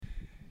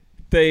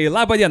Tai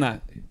labą dieną.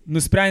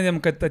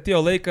 Nusprendėm, kad atėjo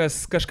laikas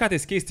kažką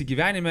tais keisti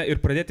gyvenime ir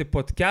pradėti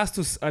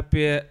podcastus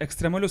apie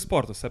ekstremalius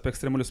sportus,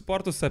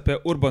 apie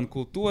urban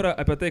kultūrą,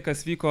 apie tai,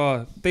 kas vyko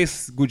tais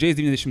gūdžiais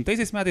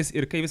 90 metais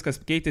ir kai viskas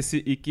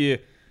keitėsi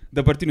iki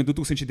dabartinių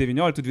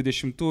 2019,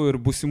 2020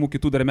 ir būsimų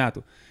kitų dar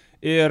metų.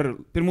 Ir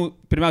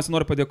pirmiausia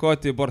noriu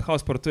padėkoti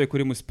Boardhouse parduotuvei,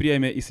 kuri mus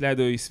priėmė,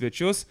 įsileido į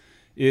svečius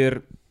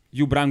ir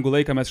jų brangų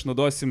laiką mes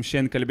išnaudosim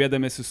šiandien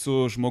kalbėdamėsi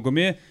su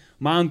žmogumi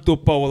Mantu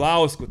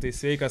Paulausku. Tai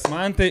sveikas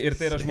Mantai ir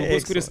tai yra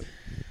žmogus,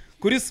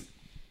 kuris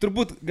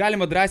turbūt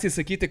galima drąsiai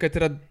sakyti, kad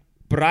yra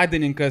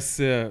pradininkas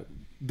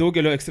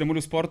daugelio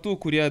ekstremalių sportų,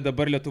 kurie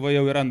dabar Lietuvoje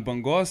jau yra ant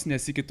bangos,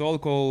 nes iki tol,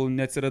 kol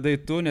neatsiradai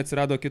tu,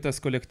 neatsirado kitas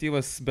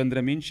kolektyvas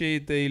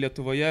bendraminčiai, tai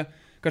Lietuvoje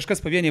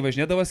kažkas pavieniai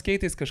važinėdavo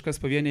skeitais, kažkas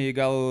pavieniai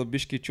gal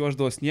biški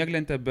čiuoždavo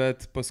snieglentę,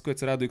 bet paskui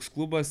atsirado X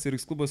klubas ir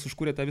X klubas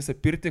užkūrė tą visą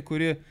pirtį,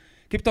 kuri,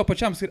 kaip tau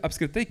pačiam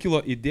apskritai kilo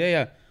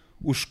idėja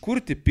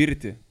užkurti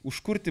pirtį,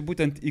 užkurti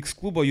būtent X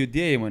klubo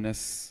judėjimą,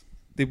 nes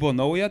tai buvo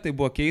nauja, tai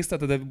buvo keista,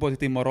 tada buvo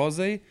tai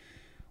morozai,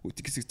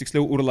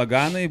 tiksliau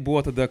urlaganai,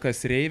 buvo tada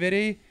kas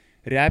reiveriai,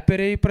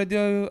 reperiai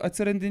pradėjo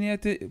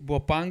atsirandinėti,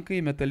 buvo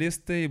punkai,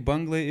 metalistai,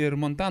 banglai ir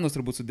Montanos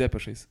turbūt su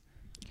depešais.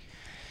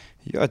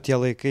 Jo, tie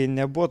laikai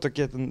nebuvo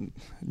tokie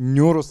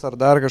niūrus ar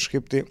dar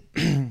kažkaip, tai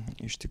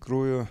iš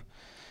tikrųjų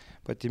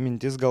pati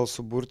mintis gal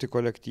suburti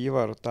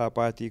kolektyvą ar tą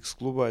patį X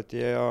klubą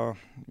atėjo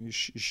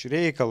iš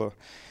reikalo.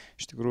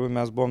 Iš tikrųjų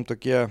mes buvom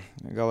tokie,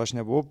 gal aš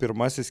nebuvau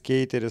pirmasis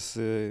skateris,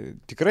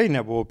 tikrai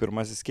nebuvau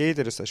pirmasis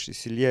skateris, aš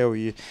įsiliejau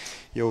į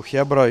jau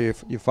Hebrą,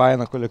 į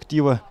fainą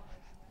kolektyvą.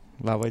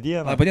 Labą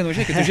dieną. Labą dieną,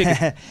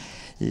 užėkit.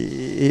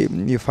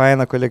 Į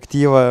fainą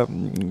kolektyvą,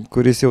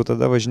 kuris jau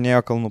tada važinėjo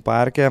Kalnų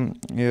parke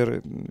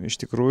ir iš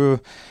tikrųjų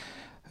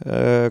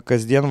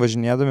kasdien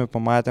važinėdami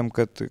pamatėm,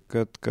 kad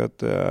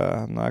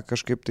na,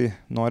 kažkaip tai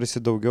norisi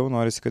daugiau,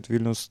 norisi, kad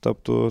Vilnius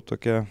taptų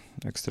tokia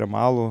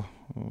ekstremalų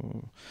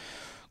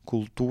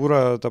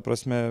kultūra, ta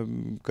prasme,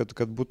 kad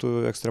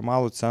būtų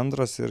ekstremalų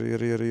centras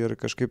ir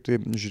kažkaip tai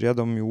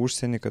žiūrėdom į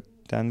užsienį, kad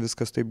ten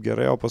viskas taip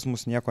gerai, o pas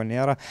mus nieko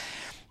nėra.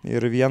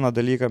 Ir vieną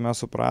dalyką mes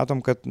supratom,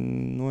 kad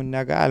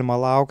negalima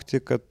laukti,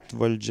 kad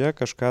valdžia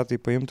kažką tai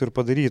paimtų ir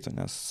padarytų,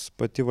 nes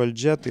pati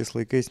valdžia tais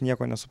laikais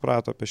nieko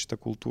nesuprato apie šitą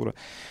kultūrą.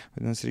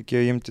 Vadinasi,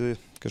 reikėjo imti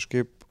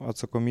kažkaip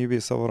atsakomybę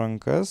į savo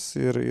rankas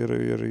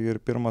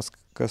ir pirmas,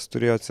 kas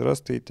turėjo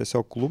atsirasti, tai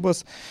tiesiog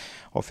klubas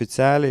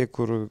oficialiai,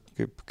 kur,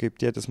 kaip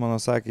tėtis mano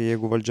sakė,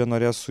 jeigu valdžia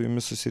norės su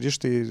jumis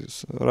susirišti,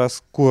 tai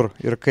ras kur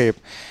ir kaip.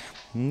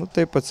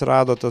 Taip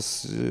atsirado tas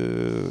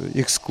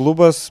X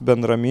klubas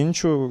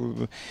bendraminčių,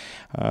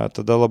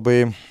 tada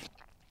labai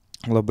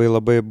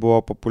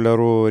buvo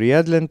populiaru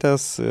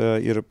riedlentės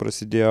ir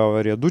prasidėjo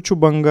riedučių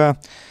banga.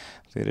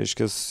 Tai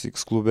reiškia,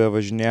 X klube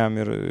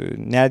važinėjom ir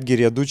netgi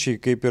riedučiai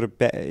kaip ir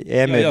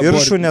ėmė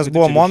viršų, nes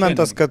buvo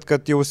momentas,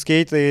 kad jau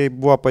skeitai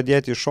buvo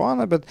padėti į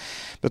šoną, bet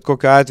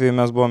kokiu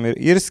atveju mes buvom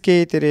ir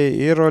skeiteriai,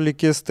 ir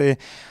rolikistai.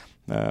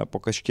 Po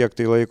kažkiek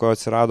tai laiko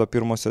atsirado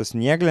pirmosios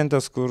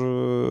snieglentės, kur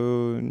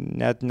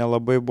net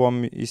nelabai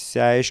buvom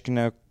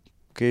įsiaiškinę,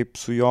 kaip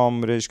su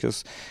jom, reiškia,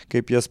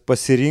 kaip jas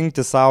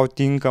pasirinkti savo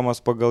tinkamas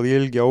pagal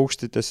ilgį,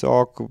 aukštį,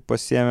 tiesiog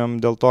pasiėmėm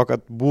dėl to,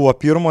 kad buvo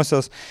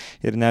pirmosios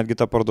ir netgi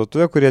ta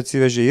parduotuvė, kurie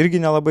atsivežė,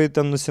 irgi nelabai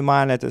ten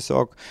nusimanė,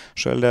 tiesiog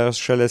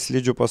šalia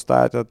slidžių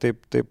pastatė,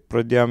 taip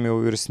pradėjom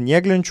jau ir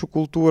snieglenčių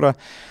kultūrą.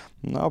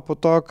 Na, po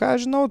to, ką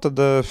žinau,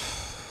 tada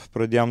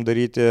pradėjom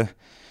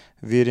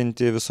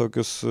virinti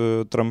visokius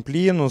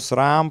tramplynus,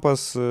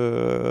 rampas,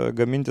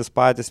 gamintis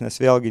patys, nes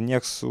vėlgi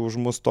nieks už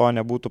mus to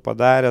nebūtų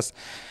padaręs.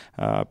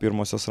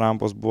 Pirmosios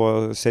rampos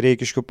buvo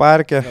Sereikiškių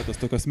parke. Tos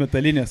tokios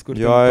metalinės, kur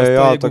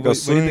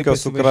tokios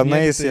sunkios su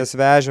kranais, jas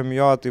vežėm,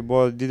 tai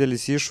buvo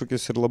didelis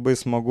iššūkis ir labai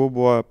smagu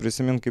buvo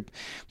prisiminti,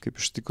 kaip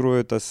iš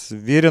tikrųjų tas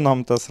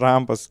virinom tas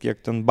rampas,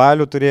 kiek ten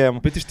balių turėjom.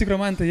 Bet iš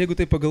tikrųjų, man tai, jeigu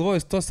tai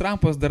pagalvojus, tos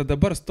rampos dar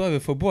dabar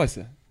stovi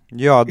Fabuose.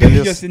 Jo,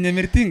 dalis, jos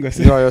nemirtingos.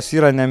 Jo, jos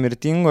yra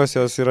nemirtingos,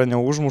 jos yra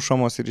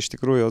neužmušamos ir iš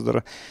tikrųjų jos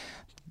dar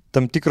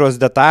tam tikros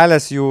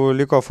detalės jų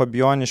liko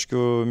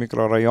Fabioniškių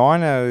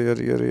mikrorajone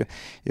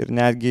ir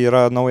netgi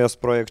yra naujas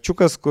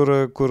projekčiukas,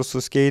 kur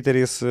su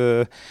skeiteriais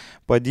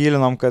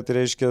padylinom, kad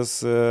reiškia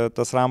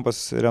tas rampas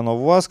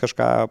renovuos,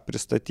 kažką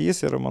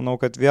pristatys ir manau,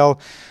 kad vėl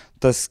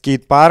tas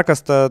skate parkas,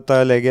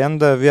 ta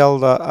legenda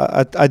vėl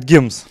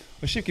atgims.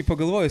 O šiaip kaip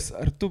pagalvojus,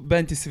 ar tu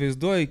bent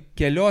įsivaizduoji,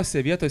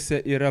 keliose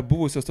vietose yra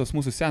buvusios tos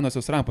mūsų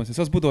senosios rampos,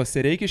 jos būdavo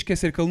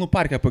Sereikiškės ir Kalnų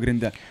parke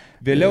pagrinde.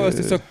 Vėliau jos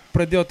tiesiog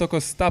pradėjo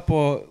tokios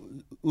tapo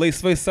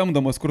laisvai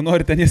samdomos, kur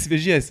nori ten jas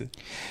vežiesi.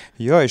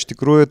 Jo, iš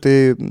tikrųjų, tai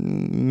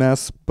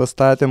mes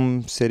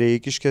pastatėm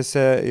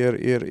Sereikiškėse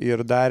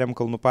ir darėm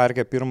Kalnų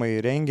parke pirmąjį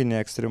renginį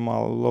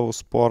ekstremalaus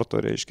sporto,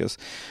 reiškia,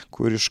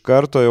 kur iš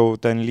karto jau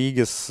ten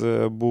lygis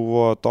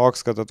buvo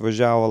toks, kad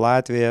atvažiavo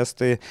Latvija,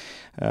 Estai,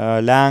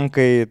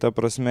 Lenkai, ta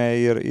prasme,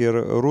 ir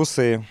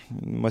rusai,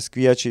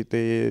 maskviečiai,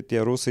 tai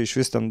tie rusai iš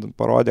vis ten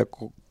parodė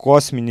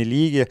kosminį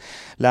lygį,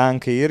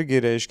 Lenkai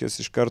irgi, reiškia,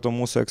 iš karto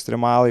mūsų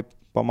ekstremalai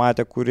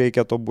pamatė, kur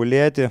reikia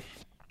tobulėti.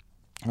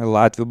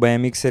 Latvių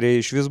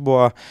BMX-eriai iš vis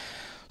buvo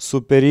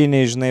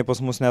superiniai, žinai,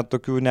 pas mus net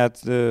tokių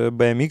net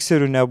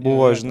BMX-erių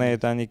nebuvo, žinai,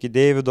 ten iki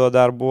Deivido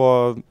dar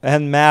buvo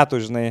N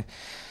metų, žinai.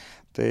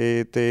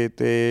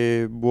 Tai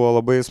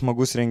buvo labai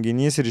smagus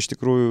renginys ir iš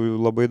tikrųjų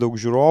labai daug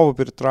žiūrovų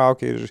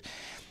pritraukė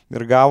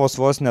ir gavos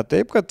vos ne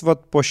taip, kad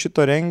vat, po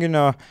šito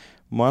renginio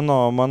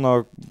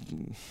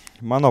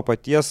mano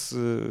paties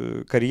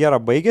karjera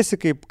baigėsi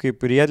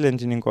kaip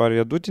riedlentininko ar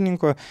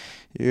riedutininko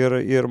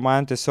ir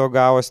man tiesiog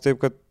gavosi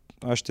taip, kad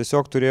aš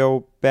tiesiog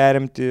turėjau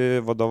perimti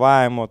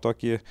vadovavimo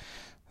tokį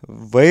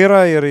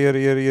vairą ir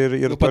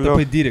toliau.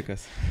 Patapai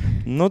dyrikas.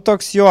 Nu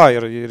toks jo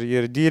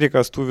ir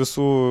dyrikas tų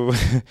visų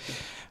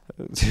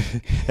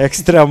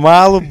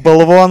ekstremalų,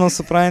 balvonų,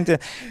 supranti,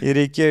 ir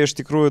reikėjo iš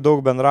tikrųjų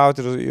daug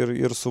bendrauti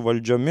ir su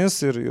valdžiomis,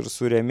 ir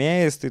su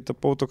rėmėjais, tai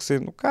tapau toksai,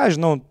 nu ką,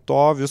 žinau,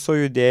 to viso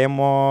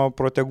judėjimo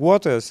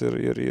proteguotojas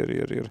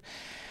ir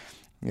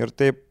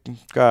taip,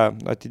 ką,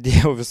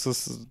 atidėjau visus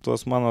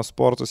tuos mano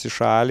sportus į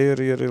šalį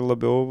ir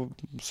labiau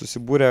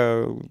susibūrė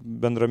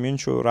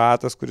bendraminčių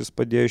ratas, kuris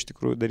padėjo iš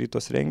tikrųjų daryti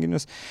tos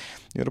renginius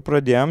ir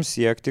pradėjom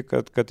siekti,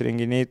 kad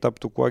renginiai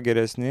taptų kuo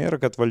geresni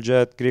ir kad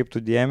valdžia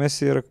atkreiptų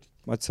dėmesį ir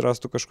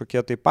atsirastų kažkokie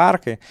tai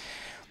parkai.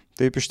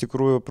 Taip iš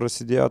tikrųjų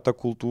prasidėjo ta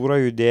kultūra,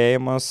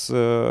 judėjimas,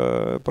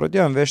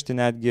 pradėjom vežti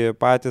netgi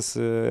patys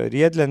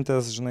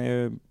riedlentės,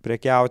 žinai,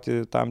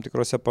 prekiauti tam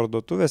tikrose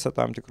parduotuvėse,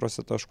 tam tikrose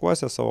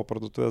taškuose, savo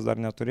parduotuvės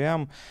dar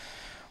neturėjom,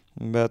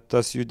 bet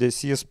tas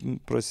judesys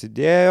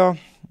prasidėjo,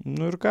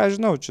 nu ir ką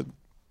žinau, čia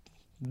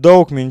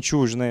daug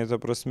minčių, žinai, ta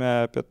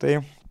prasme apie tai,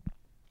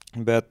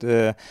 bet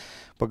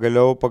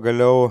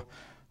pagaliau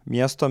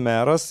miesto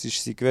meras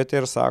išsikvietė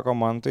ir sako,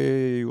 man tai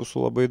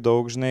jūsų labai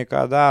daug, žinai,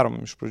 ką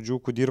darom. Iš pradžių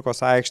Kudirkos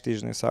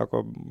aikštėje, žinai,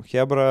 sako,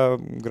 hebra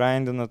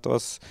grindina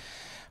tos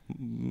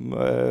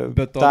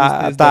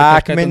tą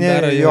akmenį,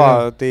 jo,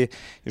 tai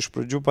iš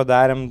pradžių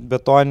padarėm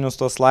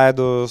betoninius tos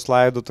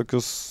slaidų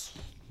tokius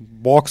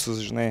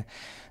boksus, žinai.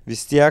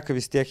 Vis tiek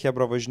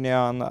hebra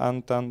važinėjo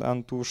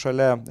ant tų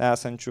šalia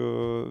esančių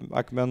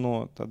akmenų.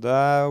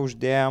 Tada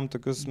uždėjom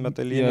tokius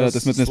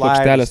metalinius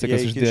slaidus,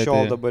 jie iki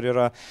šiol dabar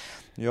yra.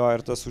 Jo,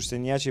 ir tas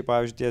užsieniečiai,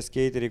 pavyzdžiui, tie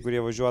skeiteriai,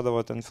 kurie važiuodavo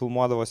ten,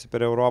 filmuodavosi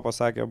per Europą,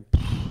 sakė,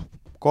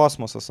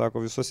 kosmosas,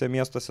 sako, visuose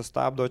miestuose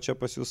stabdo, čia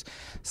pas jūs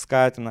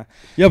skatina.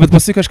 Jo, bet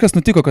paskui kažkas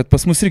nutiko, kad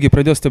pas mus irgi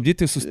pradėjo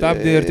stabdyti,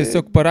 sustabdė ir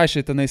tiesiog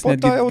parašė tenais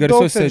netgi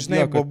garsiuose,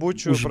 žinai,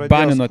 bobučių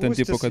užbanino ten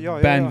tipo, kad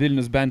ban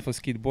Vilnius, ban for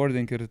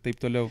skateboarding ir taip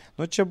toliau.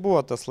 Nu, čia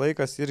buvo tas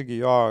laikas irgi,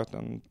 jo,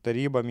 ten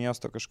taryba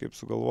miesto kažkaip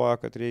sugalvojo,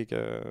 kad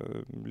reikia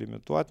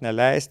limituoti,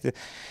 neleisti,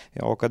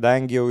 o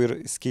kadangi jau ir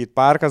skate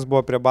parkas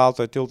buvo prie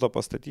Baltojo tilto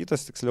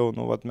pastatytas, tiksliau,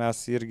 nu, vat mes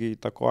irgi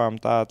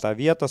įtakojom tą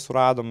vietą,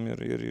 suradom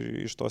ir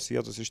iš tos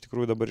vietos iš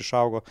tikrųjų dabar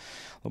išaugo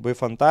labai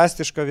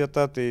fantastiška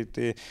vieta,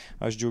 tai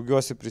aš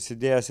džiaugiuosi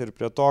prisidėjęs ir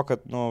prie to, kad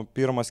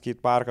pirmas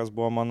skate parkas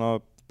buvo mano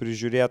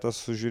prižiūrėtas,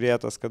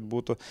 sužiūrėtas, kad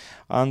būtų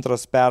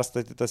antras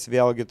perstatytas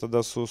vėlgi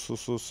tada su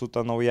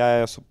ta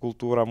naujaja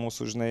subkultūra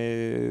mūsų, žinai,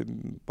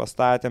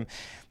 pastatėm.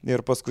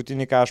 Ir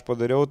paskutinį, ką aš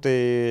padariau, tai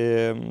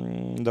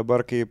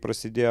dabar, kai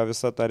prasidėjo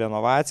visa ta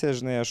renovacija,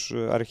 žinai, aš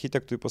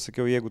architektui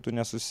pasakiau, jeigu tu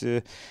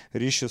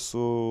nesusiriši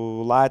su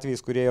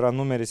Latviais, kurie yra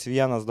numeris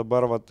 1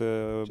 dabar, vat...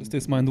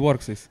 Tais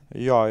Mindworksais.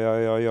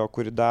 Jo,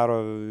 kuri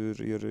daro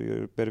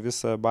ir per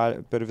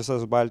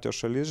visas Baltijos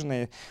šalis,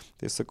 žinai,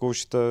 tai sakau,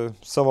 šitą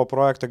savo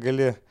projektą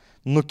gali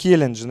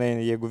nukilint,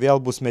 žinai, jeigu vėl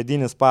bus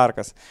medinis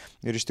parkas.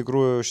 Ir iš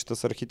tikrųjų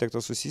šitas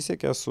architektas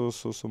susisiekė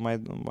su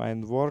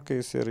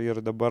Mindworkais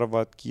ir dabar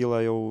vat kyla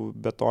jau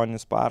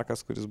betoninis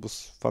parkas, kuris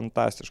bus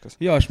fantastiškas.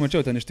 Jo, aš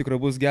mačiau, ten iš tikrųjų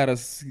bus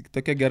geras,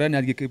 tokia gera,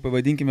 netgi kaip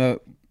pavadinkime,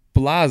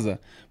 plaza.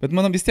 Bet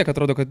man vis tiek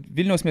atrodo, kad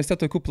Vilniaus mieste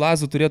tokių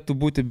plazų turėtų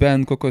būti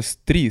bent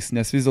kokios 3,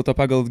 nes vis dėlto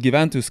pagal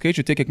gyventojų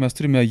skaičių, tiek kiek mes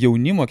turime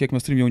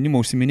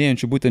jaunimo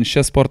užsiminėjančių būtent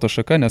šią sporto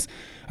šaką, nes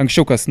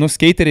anksčiau kas,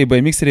 skeiteriai,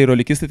 BMXeriai,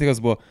 rolikistai, tai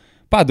kas buvo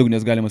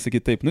padugnės, galima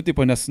sakyti taip,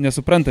 tipo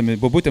nesuprantami,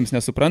 bobutėms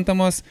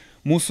nesuprantamas,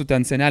 mūsų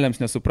ten seneliams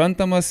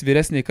nesuprantamas,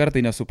 vyresniai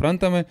kartai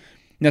nesuprantami,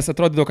 nes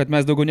atrodo, kad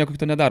mes daugiau nieko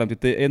kito nedarom.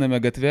 Tai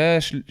einame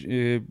gatve,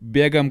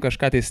 bėgam,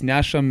 kažką tais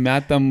nešam,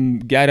 metam,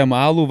 geriam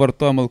alų,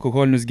 vartojam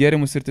alkoholinius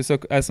gėrimus ir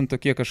tiesiog esam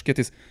tokie kažkiek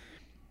tais,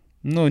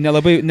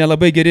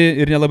 nelabai geri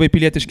ir nelabai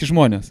pilietiški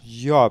žmonės.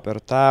 Jo, per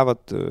tą,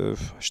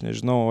 aš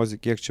nežinau, Ozi,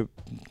 kiek čia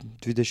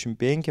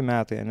 25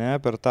 metai, ne,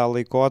 per tą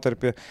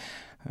laikotarpį.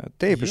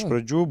 Taip, iš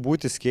pradžių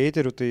būti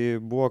skeiteriu tai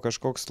buvo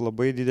kažkoks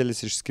labai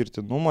didelis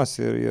išskirtinumas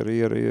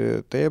ir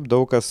taip,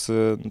 daug kas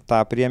tą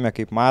priėmė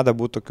kaip madą,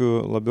 būtų tokių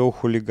labiau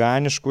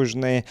chuliganiškų,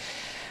 žinai,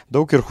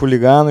 daug ir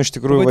chuliganų iš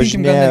tikrųjų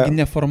važinėja.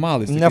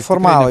 Neformalai,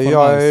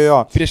 jo.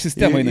 Prieš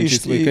sistemą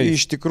einančiais vaikais.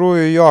 Iš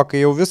tikrųjų, jo,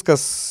 kai jau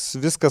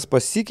viskas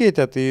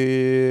pasikeitė, tai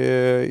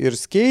ir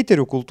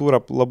skeiterių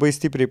kultūra labai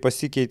stipriai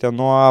pasikeitė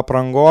nuo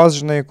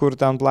aprangos, žinai, kur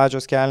ten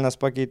plačios kelnes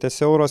pakeitė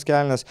siauros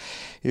kelnes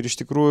ir iš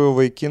tikrųjų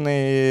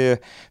vaikinai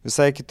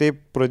visai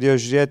kitaip pradėjo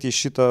žiūrėti į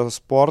šitą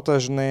sportą,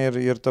 žinai,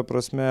 ir ta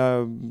prasme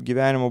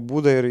gyvenimo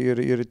būdą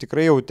ir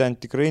tikrai jau ten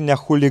tikrai ne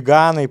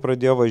chuliganai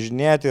pradėjo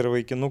važinėti ir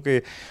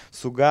vaikinukai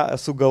su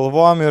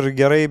galvom ir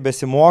gerai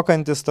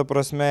besimokantis, ta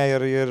prasme,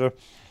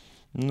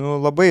 nu,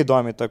 labai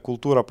įdomi ta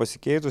kultūra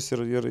pasikeitus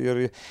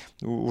ir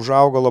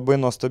užaugo labai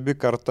nuostabi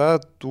karta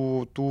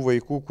tų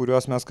vaikų,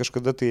 kuriuos mes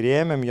kažkada tai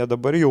rėmėm, jie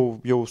dabar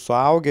jau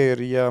suaugę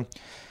ir jie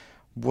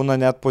būna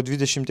net po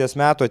 20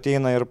 metų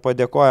ateina ir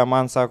padėkoja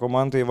man, sako,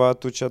 man tai va,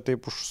 tu čia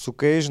taip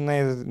užsukai, žinai,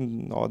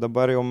 o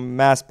dabar jau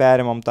mes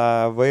perimam tą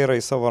vairą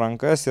į savo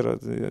rankas ir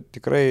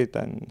tikrai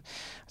ten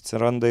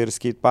atsiranda ir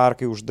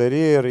skateparkai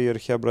uždari ir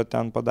chebra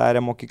ten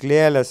padarė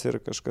mokyklėlės ir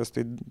kažkas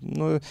tai,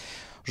 nu,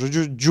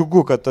 žodžiu,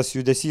 džiugu, kad tas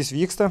judesys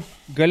vyksta.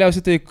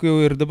 Galiausiai tai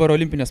ir dabar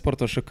olimpinė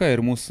sporto šaka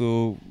ir mūsų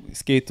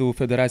skeitų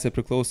federacija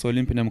priklauso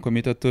olimpiniam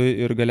komitetui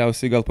ir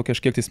galiausiai gal po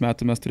kažkiek tais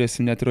metų mes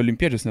turėsim net ir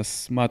olimpiečius, nes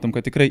matom,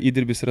 kad tikrai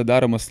įdirbis yra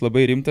daromas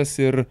labai rimtas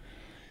ir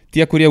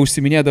tie, kurie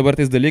užsiminėja dabar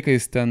tais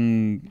dalykais, ten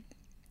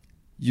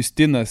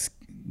Justinas,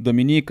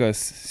 Dominikas,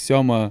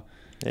 Sioma,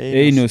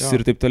 Einius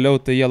ir taip toliau,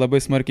 tai jie labai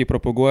smarkiai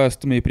propaguoja,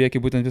 stumia į priekį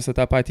būtent visą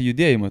tą patį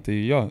judėjimą, tai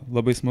jo,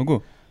 labai smagu.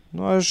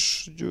 Nu,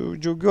 aš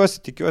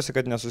džiaugiuosi, tikiuosi,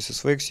 kad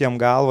nesusisvaigs jiem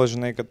galva,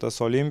 žinai, kad tas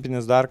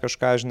olimpinis dar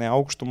kažką, žinai,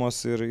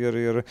 aukštumos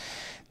ir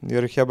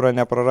chebra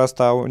nepraras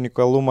tą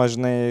unikalumą,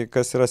 žinai,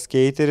 kas yra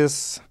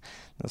skateris.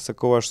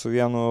 Sakau, aš su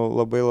vienu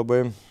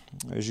labai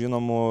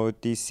žinomu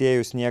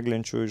teisėjų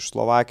snieglenčių iš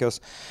Slovakijos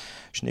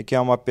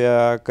šnekėjom apie,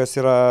 kas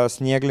yra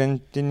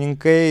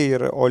snieglentininkai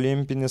ir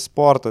olimpinis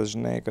sportas,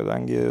 žinai,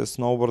 kadangi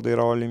snowboardai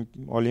yra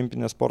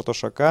olimpinė sporto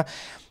šaka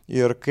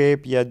ir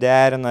kaip jie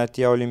derina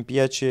tie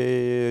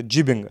olimpiečiai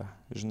džibingą,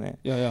 žinai.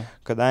 Ja.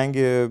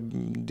 Kadangi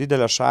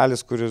didelė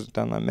šalis, kur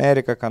ten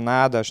Amerika,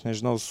 Kanada, aš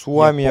nežinau,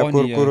 Suomija,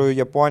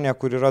 Japonija,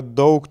 kur yra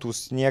daug tų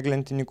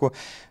snieglentininkų,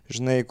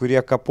 žinai,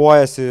 kurie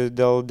kapojasi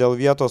dėl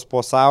vietos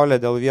po saulę,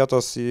 dėl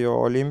vietos į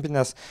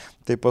olimpinės.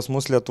 Tai pas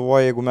mus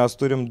Lietuvoje, jeigu mes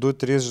turim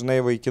 2-3, žinai,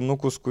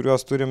 vaikinukus,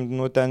 kuriuos turim,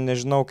 nu, ten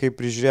nežinau, kaip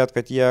prižiūrėti,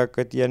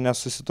 kad jie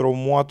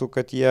nesusitraumuotų,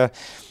 kad jie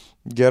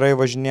gerai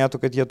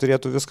važinėtų, kad jie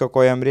turėtų viską,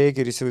 ko jam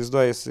reikia ir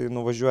įsivaizduoja, jis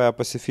nuvažiuoja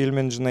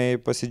pasifilminti, žinai,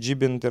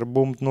 pasidžibinti ir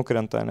bumt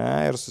nukrenta, ne,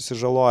 ir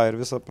susižaloja ir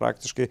visa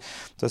praktiškai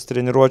tas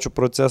treniruočių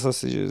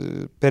procesas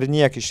per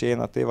niek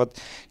išeina. Tai vat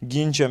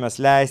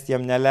ginčiamės, leisti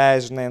jam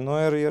neleist, žinai, nu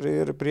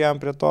ir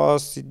priėjom prie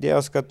tos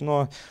idėjos, kad,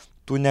 nu,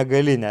 tu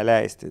negali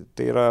neleisti.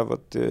 Tai yra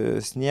vat,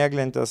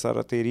 snieglentės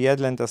ar tai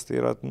riedlentės, tai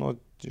yra, nu,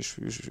 iš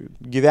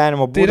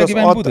gyvenimo būdas. Tai yra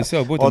gyvenimo būdas,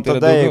 jo, būtent.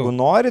 O tada, jeigu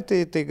nori,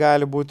 tai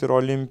gali būti ir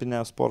olimpinė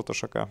sporto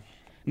šaka.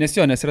 Nes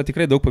yra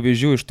tikrai daug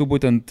pavyzdžių iš tų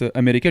būtent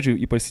amerikiečių,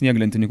 ypač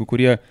snieglentininkų,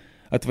 kurie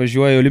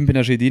atvažiuoja į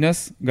olimpinės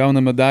žaidynės,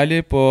 gauna medalį,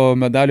 po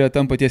medalio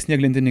tampa tie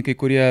snieglentininkai,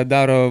 kurie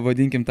daro,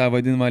 vadinkim, tą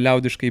vadinamą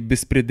liaudiškai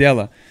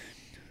bispridėlą.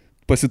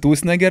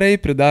 Pasitūsina gerai,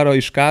 pridaro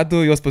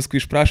iškadų, jos paskui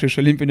išprašo iš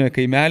olimpinio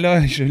kaimelio,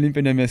 iš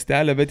olimpinio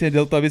miestelio, bet jie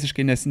dėl to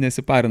visiškai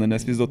nesiparina,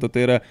 nes vis dėlto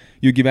tai yra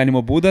jų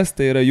gyvenimo būdas,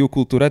 tai yra jų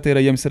kultūra, tai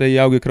yra jiems yra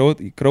įaugę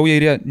kraują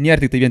ir jie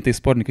nėra tik tai vien tai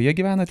sportininkai, jie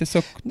gyvena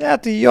tiesiog. Ne,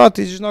 tai jo,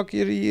 tai žinok,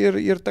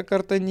 ir ta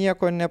karta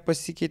nieko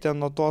nepasikeitė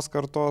nuo tos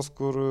kartos,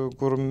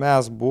 kur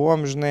mes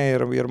buvom, žinai,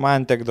 ir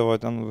man tekdavo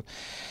ten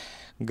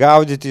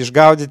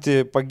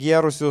išgaudyti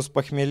pagėrusius,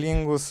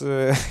 pachmelingus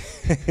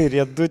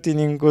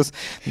riedutininkus,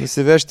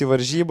 nusivežti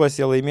varžybas,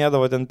 jie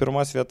laimėdavo ten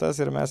pirmas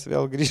vietas ir mes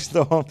vėl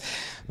grįždavom,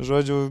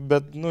 žodžiu,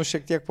 bet, nu,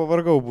 šiek tiek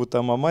pavargau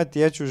būta mama,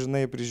 tėčių,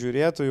 žinai,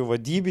 prižiūrėtojų,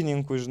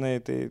 vadybininkų, žinai,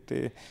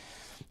 tai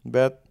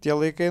bet tie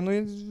laikai, nu,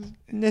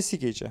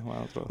 nesikeičia,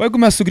 man atrodo. O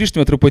jeigu mes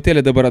sugrįžtume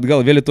truputėlį dabar atgal,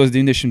 vėl į tos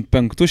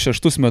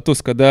 95-6 metus,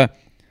 kada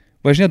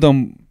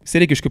važinėdom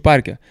Sereikiškių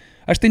parke.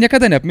 Aš tai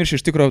niekada neapmiršiu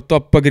iš tikrųjų to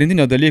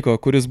pagrindinio dalyko,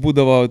 kuris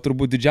būdavo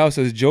turbūt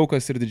didžiausias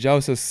džiaukas ir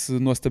didžiausias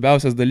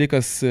nuostabiausias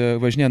dalykas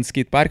važinėjant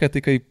skate parke,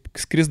 tai kai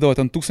skrisdavo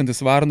ten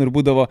 1000 varnų ir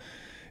būdavo,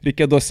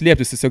 reikėdavo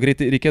slėptis, tiesiog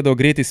reikėdavo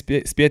greitai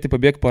spėti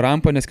pabėgti po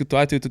rampą, nes kitu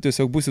atveju tu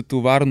tiesiog būsi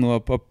tų varnų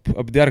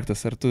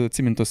apdergtas. Ar tu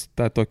atsimintos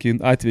tą tokį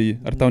atvejį,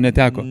 ar tau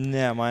neteko?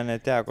 Ne, man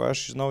neteko,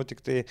 aš žinau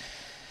tik tai,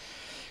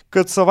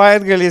 kad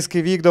savaitgaliais,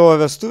 kai vykdavo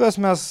vestuvės,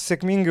 mes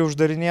sėkmingai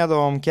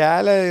uždarinėdavom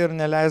kelią ir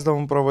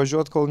neleisdavom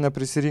pravažiuoti, kol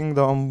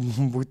neprisirinkdavom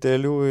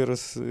butelių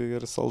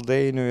ir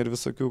saldainių ir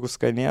visokių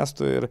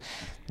skanėstų.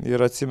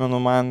 Ir atsimenu,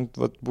 man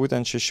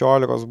būtent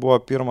 16 buvo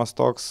pirmas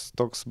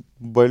toks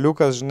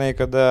baliukas, žinai,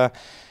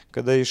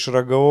 kada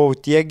išragavau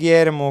tiek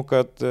gėrimų,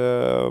 kad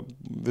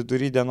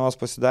vidury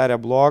dienos pasidarė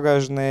bloga,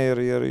 žinai,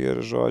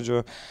 ir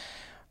žodžiu,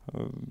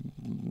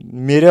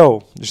 miriau,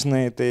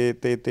 žinai,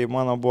 tai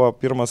mano buvo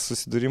pirmas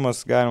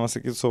susidūrimas, galima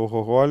sakyti, su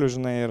alkoholiu,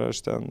 žinai, ir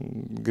aš ten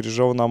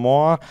grįžau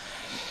namo,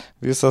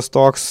 visas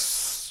toks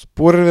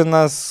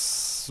purvinas,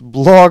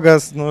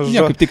 blogas, nu,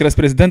 kaip tikras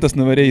prezidentas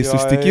nuvarė į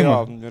susitikimą.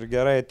 Ir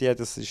gerai,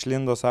 tėtis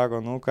išlindo,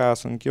 sako, nu ką,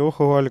 sunkiai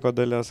alkoholiko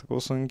dalia,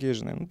 sakau, sunkiai,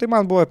 žinai. Nu, tai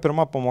man buvo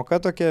pirma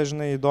pamoka tokia,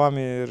 žinai,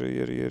 įdomi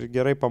ir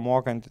gerai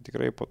pamokanti,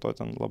 tikrai po to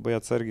ten labai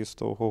atsargiai su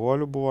to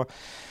alkoholiu buvo.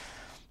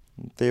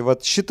 Tai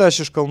vat šitą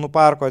aš iš Kalnų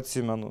parko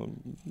atsimenu.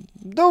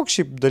 Daug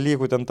šiaip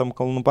dalykų ten tam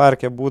Kalnų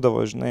parke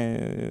būdavo,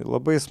 žinai,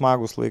 labai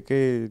smagus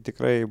laikai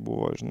tikrai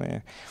buvo,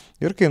 žinai.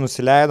 Ir kai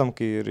nusileidom,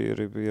 kai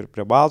ir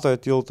prie Baltojo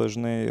tilto,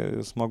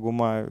 žinai,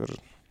 smagumą ir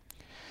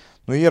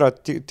Nu, yra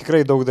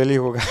tikrai daug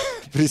dalykų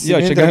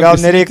prisiminti, gal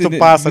nereiktų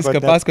pasakoti.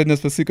 Viską pasakoti, nes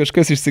paskui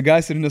kažkas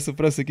išsigas ir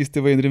nesupras, sakys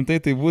tėvai, rimtai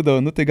tai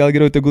būdavo, nu tai gal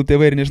geriau tegul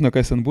tėvai ir nežino,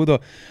 kas ten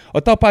būdavo.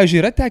 O tau, pavyzdžiui,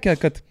 yra tekę,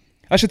 kad,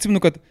 aš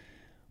atsimenu, kad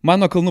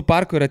mano kalnų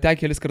parko yra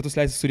tekę kelis kartus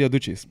leisti su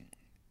riedučiais.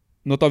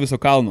 Nuo to viso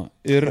kalno.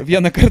 Ir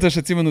vieną kartą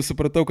aš atsimenu,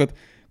 supratau, kad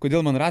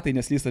kodėl man ratai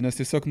neslysta, nes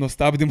tiesiog nuo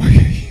stabdymo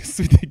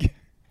sudegė.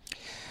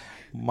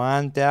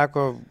 Man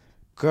teko...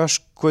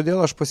 Kažkodėl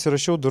aš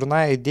pasirašiau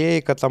durnai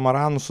idėjai, kad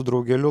Tamaranų su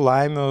draugeliu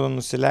Laimiu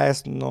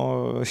nusileis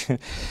nuo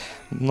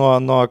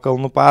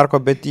kalnų parko,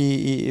 bet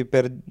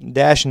per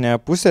dešinę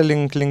pusę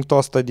link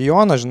to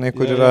stadiono, žinai,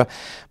 kur yra,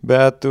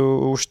 bet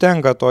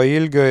užtenka to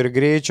ilgio ir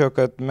greičio,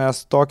 kad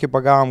mes tokį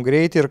pagavom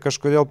greitį ir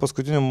kažkodėl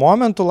paskutiniu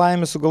momentu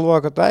Laimis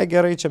sugalvojo, kad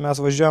gerai, čia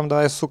mes važiuojam,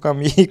 davai sukam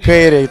į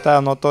kairę, į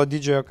tą nuo to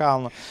didžiojo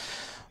kalno.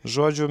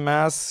 Žodžiu,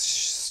 mes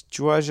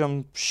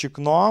čiuožiam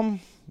šiknom,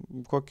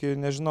 kokį,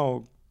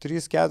 nežinau,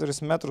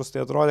 3-4 metrus,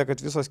 tai atrodė, kad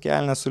visos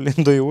kelnės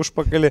sulindo į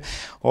užpakalį,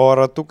 o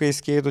ratukai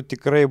skeitų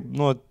tikrai,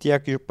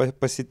 tiek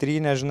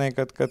pasitrynė, žinai,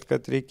 kad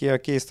reikėjo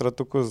keisti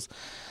ratukus.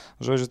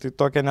 Žodžiu, tai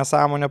tokią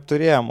nesąmonę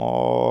apturėjom,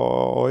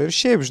 o ir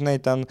šiaip, žinai,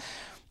 ten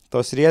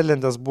tos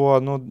riedlentės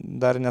buvo,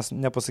 dar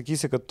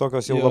nepasakysi, kad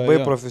tokios jau labai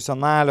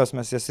profesionalios,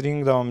 mes jas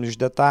rinkdavom iš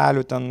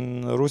detalių, ten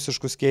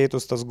rusiškus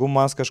skeitus, tas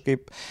gumas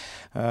kažkaip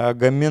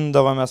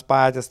gamindavomės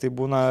patys, tai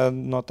būna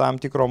nuo tam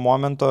tikro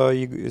momento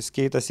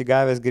skeitas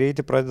įgavęs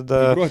greitį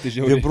pradeda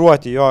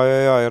vibruoti, jo,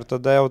 ir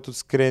tada jau tu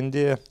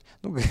skrendi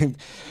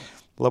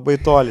labai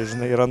toli,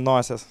 žinai, yra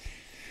nosies.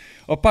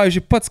 O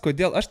pavyzdžiui, pats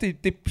kodėl, aš tai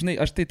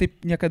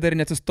taip niekada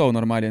ir neatsistojau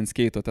normaliai ant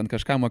skeito, ten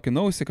kažką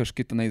mokinausi,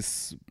 kažkaip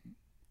tenais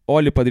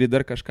Oli padaryti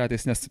dar kažką,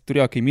 nes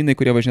turėjo kaimynai,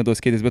 kurie važinėdavo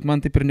skeitais, bet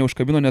man taip ir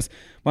neužkabino, nes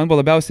man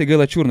buvo labiausiai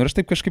gaila čiurnų. Ir aš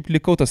taip kažkaip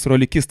likau tas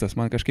rolikistas,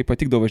 man kažkaip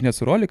patikdavo važinėti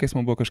su rolikais,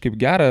 man buvo kažkaip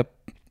gera.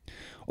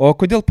 O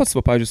kodėl pats,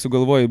 pavyzdžiui,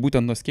 sugalvojai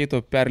būtent nuo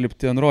skeito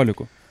perlipti ant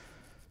rolikų?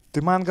 Tai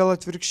man gal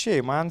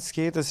atvirkščiai, man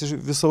skeitas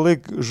visą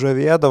laiką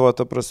žavėdavo,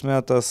 ta prasme,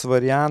 tas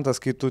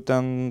variantas, kai tu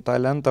ten tą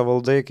lentą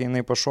valdai, kai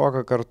jinai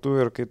pašoka kartu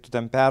ir kai tu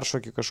ten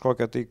peršoki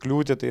kažkokią tai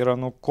kliūtį, tai yra,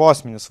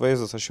 kosminis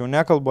vaizdas. Aš jau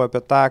nekalbu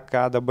apie tą,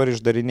 ką dabar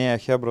išdarinėja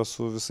Chebra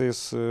su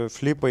visais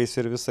flipais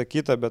ir visa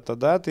kita, bet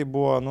tada tai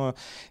buvo,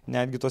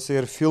 netgi tose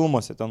ir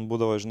filmuose ten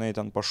būdavo, žinai,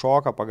 ten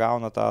pašoka,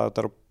 pagauna tą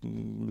tarp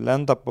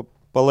lentą,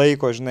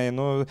 palaiko, žinai,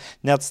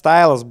 net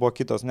stylas buvo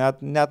kitos,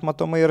 net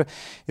matomai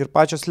ir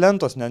pačios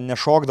lentos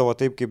nešokdavo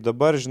taip kaip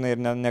dabar, žinai, ir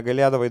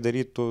negalėdavai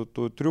daryti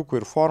tų triukų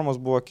ir formos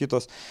buvo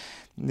kitos.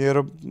 Ir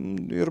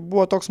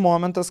buvo toks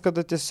momentas,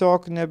 kada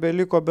tiesiog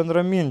nebeliko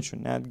bendraminčių,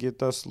 netgi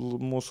tas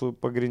mūsų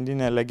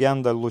pagrindinė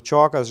legenda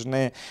Lučiokas,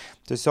 žinai,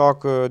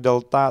 tiesiog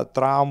dėl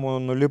traumų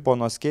nulipo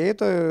nuo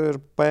skeito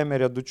ir paėmė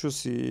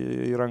riedučius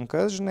į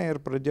rankas, žinai, ir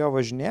pradėjo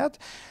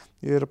važinėti.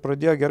 Ir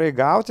pradėjo gerai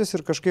gautis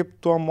ir kažkaip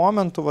tuo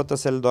momentu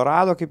tas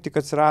Eldorado kaip tik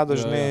atsirado,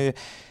 žinai,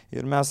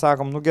 ir mes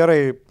sakom,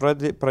 gerai,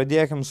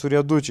 pradėkim su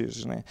riedučiais,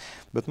 žinai.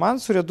 Bet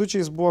man su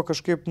riedučiais buvo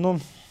kažkaip,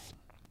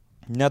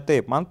 ne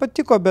taip. Man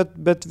patiko,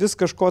 bet vis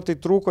kažko tai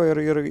trūko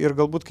ir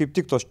galbūt kaip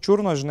tik tos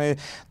čiurnos, žinai,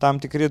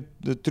 tam tikri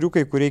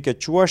triukai, kur reikia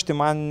čiuošti,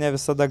 man ne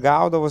visada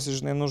gaudavosi,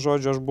 žinai,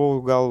 žodžiu, aš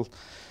buvau gal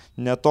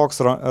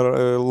netoks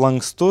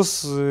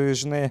lankstus,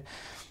 žinai.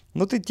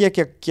 Tai tiek,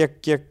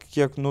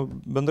 kiek,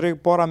 bendrai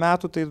porą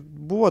metų tai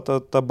buvo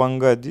ta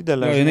banga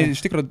didelė. Jinai iš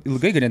tikrųjų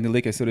ilgai ganėtinai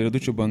laikėsi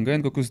riedučių banga,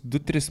 kokius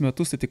 2-3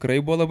 metus tai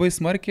tikrai buvo labai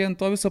smarkiai ant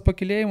to viso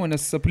pakilėjimo,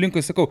 nes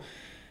aplinkui, sakau,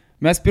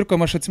 mes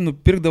pirkom, aš atsimenu,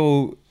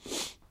 pirkdavau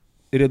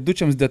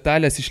riedučiams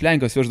detalės iš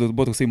Lenkijos, veždavau,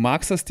 buvo toksai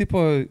Maksas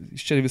tipo,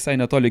 iš čia visai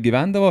netoli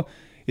gyvendavo.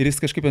 Ir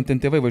jis kažkaip ten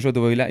tėvai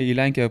važiuodavo į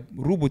Lenkiją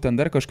rūbų, ten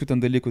dar kažkokių ten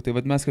dalykų. Tai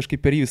mes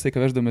kažkaip per jį visai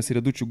veždavomės į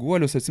riedučių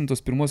guolius,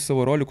 atsimtos pirmosius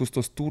savo rolikus,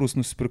 tos turus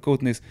nusipirkau,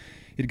 tenais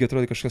irgi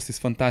atrodė kažkas tais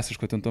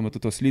fantastiško, ten tuo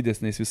metu tos lydės,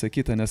 tenais visą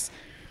kitą, nes...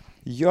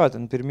 Jo,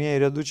 ten pirmieji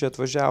riedučiai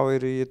atvažiavo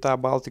ir į tą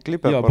Baltic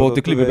Clipper. Jo,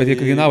 Baltic Clipper, bet jie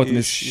kainavo ten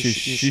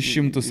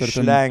 600 ar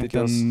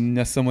ten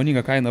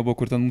nesąmoninga kaina buvo,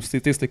 kur ten mums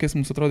tais laikais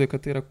mums atrodė,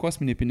 kad tai yra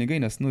kosminiai pinigai,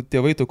 nes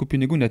tėvai tokių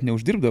pinigų net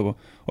neuždirbdavo.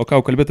 O ką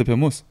kalbėti apie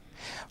mus?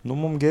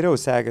 Mums geriau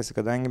sekėsi,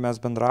 kadangi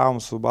mes bendravom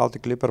su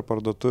Baltic Clipper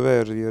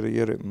parduotuvė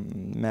ir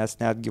mes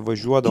netgi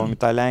važiuodavom į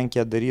tą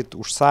Lenkiją daryti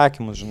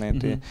užsakymus, žinai,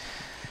 tai...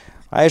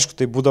 Aišku,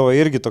 tai būdavo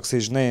irgi toksai,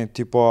 žinai,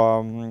 tipo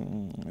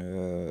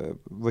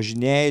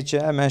važinėjai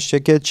čia, mes čia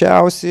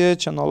kiečiausi,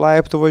 čia nuo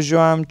laiptų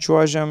važiuojam,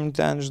 čiuožiam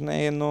ten,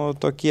 žinai,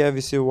 tokie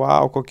visi,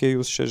 wow, kokie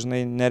jūs čia,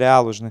 žinai,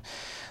 nerealūs, žinai.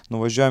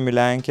 Nuvažiuojam į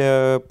Lenkiją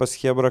pas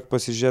Chebra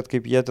pasižiūrėti,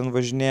 kaip jie ten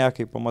važinėja,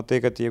 kaip pamatai,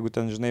 kad jeigu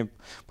ten, žinai,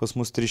 pas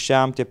mus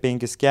trišiam, tie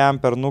 5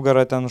 kem per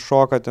nugarą ten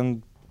šoka,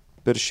 ten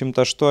per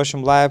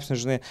 180 laipsnių,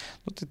 žinai,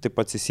 tai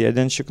taip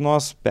atsisėdint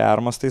šiknos,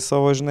 permastai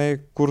savo, žinai,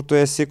 kur tu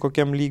esi,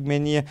 kokiam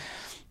lygmenį.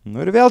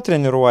 Ir vėl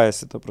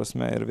treniruojasi, ta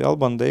prasme, ir vėl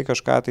bandai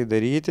kažką tai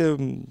daryti,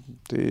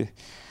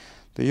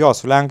 tai jo,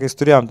 su Lenkais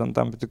turėjom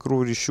tam tikrų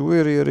ryšių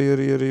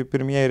ir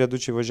pirmieji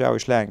riedučiai važiavo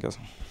iš Lenkijos.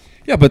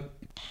 Ja, bet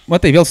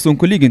matai, vėl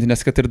sunku lyginti,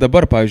 nes kad ir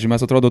dabar, pavyzdžiui,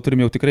 mes atrodo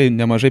turim jau tikrai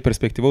nemažai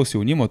perspektyvaus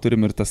jaunimo,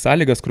 turim ir tas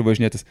sąlygas, kur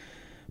važinėtis,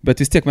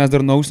 bet vis tiek mes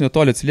dar nuo užsienio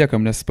toli atsiliekam,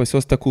 nes pas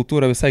juos ta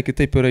kultūra visai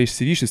kitaip yra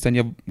išsivyščius, ten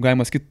jie,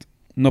 galima sakyti,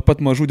 nuo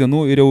pat mažų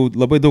dienų ir jau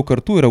labai daug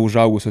kartų yra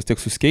užaugusios tiek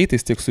su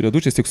skeitais, tiek su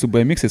riedučiais, tiek su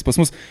BMX-ais. Pas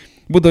mus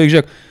būdavo,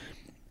 žiūrėk,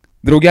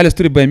 draugelis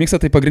turi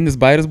BMX-ą, tai pagrindinis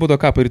bairis būdavo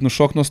ką, paryt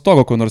nušok nuo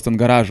stogo, ko nors ant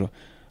garažo.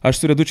 Aš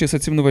su riedučiais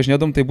atsimenu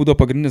važinėdom, tai būdavo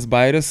pagrindinis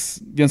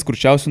bairis, vienas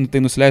kurčiausių, tai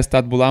nusileisti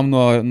atbulam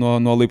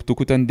nuo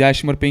laiptukų ten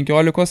 10 ar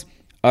 15,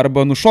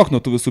 arba nušok nuo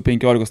tų visų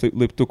 15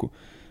 laiptukų.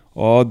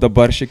 O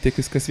dabar šiek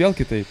tiek viskas vėl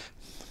kitaip.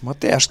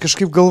 Matai, aš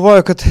kažkaip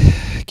galvoju, kad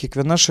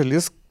kiekviena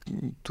šalis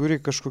turi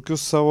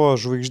kažkokius savo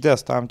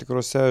žvaigždės tam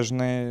tikrose,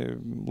 žinai,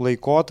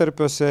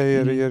 laikotarpiuose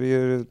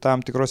ir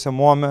tam tikrose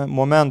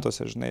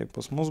momentuose, žinai.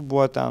 Pas mus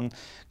buvo ten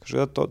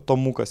kažkada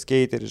Tomukas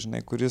skateris,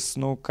 žinai, kuris,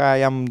 nu, ką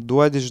jam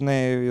duodi, žinai,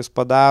 jis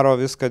padaro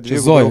viską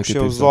dvigubai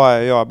aukščiau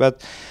Zoja, jo,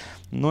 bet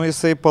nu,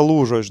 jisai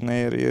palūžo,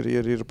 žinai,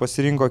 ir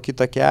pasirinko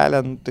kitą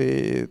kelią, nu,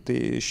 tai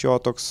iš jo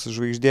toks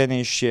žvaigždė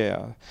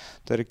neišėjo.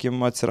 Tarkim,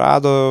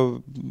 atsirado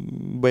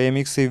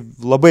BMX-ai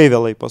labai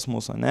vėlai pas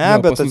mus, ne? Jo,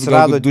 bet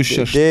atsirado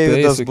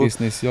Deividas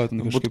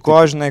Butko,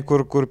 žinai,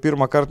 kur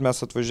pirmą kartą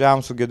mes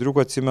atvažiavom su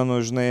Gedriuku, atsimenu,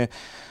 žinai,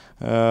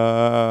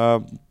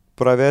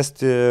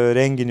 pravesti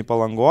renginį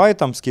Palangoj,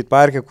 tam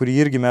skateparke, kurį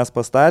irgi mes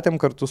pastatėm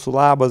kartu su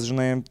Labas,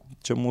 žinai,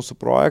 čia mūsų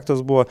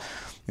projektas buvo.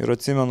 Ir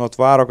atsimenu,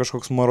 atvaro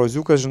kažkoks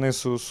maroziukas, žinai,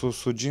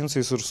 su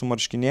džinsais ir su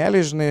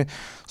marškinėliais, žinai,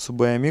 su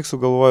BMX-u,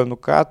 galvoju, nu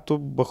ką tu,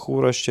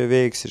 bachūras, čia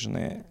veiksi,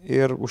 žinai.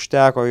 Ir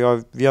užteko jo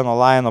vieno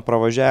laino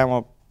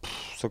pravažiavimo,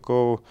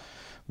 sakau,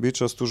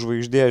 bičas tu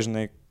žvaigždė,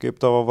 žinai, kaip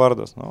tavo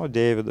vardas, nu,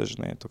 Deividas,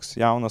 žinai, toks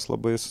jaunas,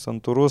 labai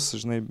santūrus,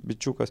 žinai,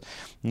 bičiukas.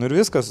 Nu ir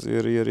viskas,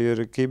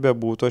 ir kaip be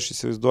būtų, aš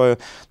įsivaizduoju,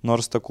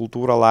 nors ta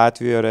kultūra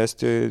Latvijoje ir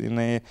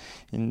Estijoje,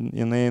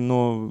 jinai, nu,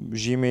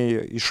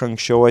 žymiai iš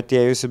anksčiau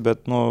atėjusi,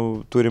 bet, nu,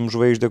 turim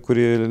žvaigždę,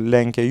 kuri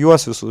lenkia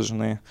juos visus,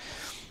 žinai.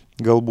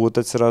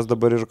 Galbūt atsiras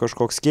dabar ir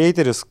kažkoks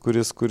skateris,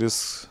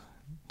 kuris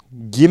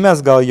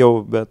gimęs gal jau,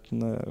 bet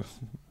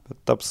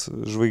taps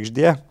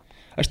žvaigždė.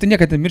 Aš tai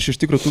niekada nemiršiu iš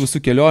tikrųjų tų visų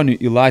kelionių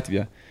į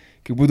Latviją.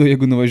 Kai būdavo,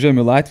 jeigu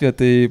nuvažiuojam į Latviją,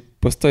 tai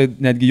pastoji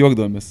netgi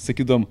juokdavomės.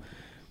 Sakydom,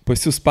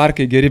 pas jūs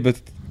parkai geri,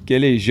 bet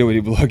keliai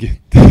žiauriai blogi.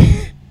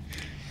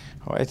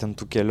 Oi, ten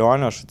tų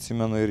kelionių, aš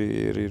atsimenu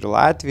ir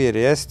Latviją, ir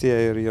Estiją,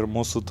 ir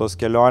mūsų tos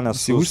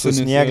kelionės su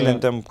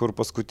snieglentėm, kur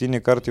paskutinį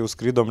kartą jau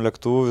skrydom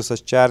lėktuvų,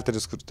 visas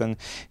čarteris, kur ten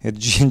ir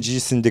GNG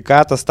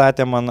sindikatas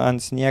statėm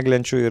ant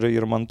snieglenčių,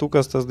 ir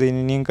Mantukas, tas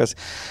dainininkas,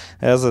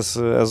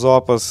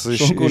 Ezopas,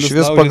 iš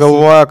vis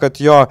pagalvoja,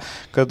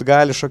 kad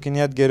gali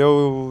šokinėti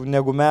geriau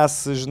negu mes,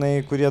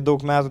 žinai, kurie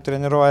daug metų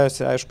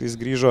treniruojasi. Aišku, jis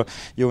grįžo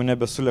jau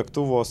nebe su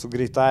lėktuvu, o su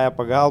greitąja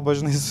pagalba,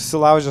 žinai,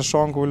 susilaužė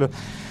šonkauliu.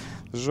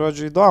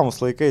 Žodžiu, įdomus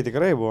laikai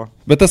tikrai buvo.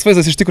 Bet tas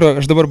vaizdas iš tikrųjų,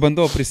 aš dabar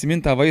bandau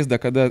prisiminti tą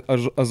vaizdą, kada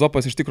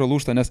Azopas iš tikrųjų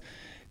lūžta, nes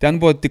ten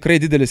buvo tikrai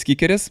didelis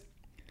kikeris.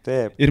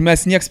 Taip. Ir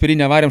mes nieks per jį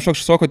nevarėm,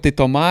 šoko, tai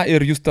Toma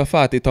ir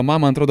Justafa. Tai Toma,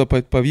 man atrodo,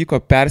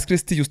 pavyko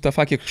perskristi,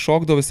 Justafa kiek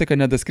šokdavo, visai ką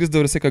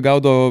nedaskrisdavo, visai ką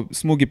gaudavo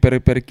smūgį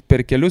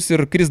per kelius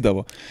ir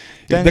krisdavo.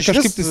 Ten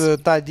kažkaip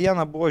tą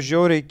dieną buvo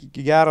žiauriai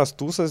geras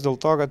tūsas dėl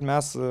to, kad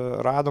mes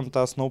radom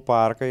tą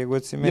snowparką, jeigu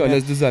atsimeni. Jo,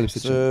 Les Dizalis.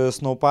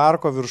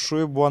 Snowparko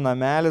viršui buvo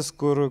namelis,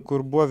 kur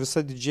buvo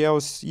visa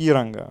didžiaus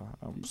įranga.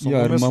 Su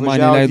jo, mumis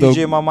važiavo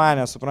didžiai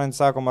Mamanė,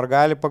 supranti, sakom, ar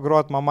gali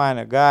pagrot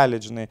Mamanė?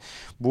 Gali, žinai.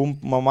 Bum,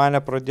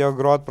 Mamanė pradėjo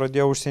grot,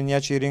 pradėjo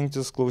užsieniečiai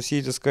rinktis,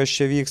 klausytis, kas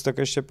čia vyksta,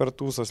 kas čia per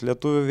tūsas,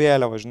 lietuvių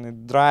vėliava, žinai,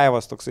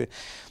 draivas toksai.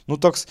 Nu,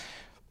 toks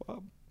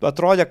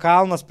atrodė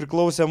kalnas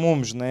priklausė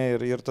mums, žinai,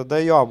 ir tada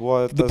jo buvo...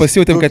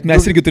 Pasijautėm, kad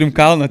mes irgi turim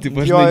kalną, taip,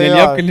 žinai, ne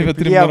liepkalnį, bet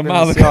turim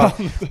normalų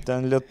kalną.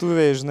 Ten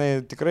lietuviai, žinai,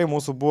 tikrai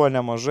mūsų buvo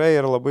nemažai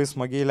ir labai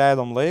smagiai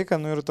leidom laiką,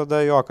 nu ir tada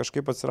jo,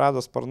 kažkaip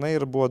atsirado sparnai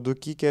ir buvo du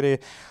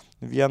kikeriai.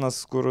 Vienas,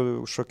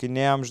 kur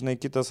šokinėjom, žinai,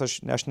 kitas,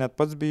 aš net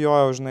pats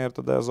bijojau, žinai, ir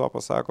tada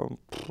Ezopas sako,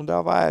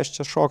 davai, aš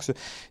čia šoksiu.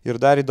 Ir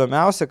dar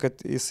įdomiausia,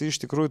 kad jis iš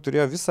tikrųjų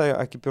turėjo visą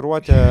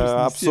ekipiruotę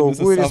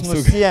apsaugų ir jis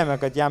nusiėmė,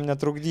 kad jam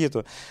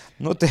netrukdytų.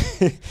 Nu,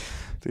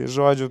 tai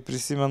žodžiu,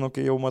 prisimenu,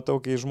 kai jau matau,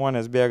 kai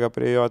žmonės bėga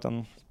prie jo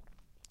ten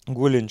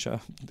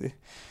gulinčio. Tai...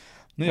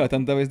 Nu jo,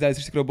 ten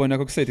vaizdelis iš tikrųjų buvo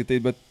nekoksai, tai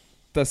bet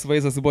tas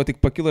vaizdas buvo tik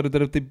pakilo ir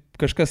dar taip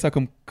kažkas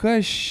sakom,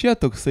 kas čia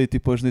toksai,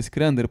 tipo, žinai,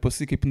 skrenda ir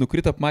paskui kaip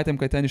nukrito, matėm,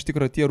 kad ten iš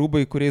tikrųjų tie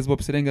rūbai, kuriais buvo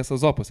apsirengęs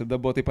Azopas ir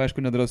dabar buvo taip aišku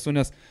nedrąsu,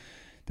 nes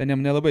ten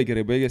jam nelabai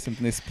gerai baigėsi,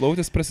 tenais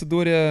plautis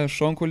prasidūrė,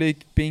 šonkuliai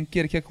 5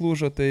 ir kiek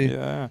lūžo, tai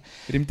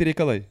rimti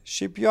reikalai.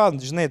 Šiaip jo,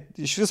 žinai,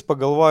 iš vis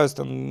pagalvojus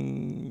ten,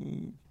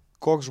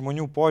 koks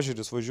žmonių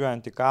požiūris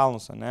važiuojant į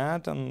kalnus, ne,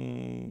 ten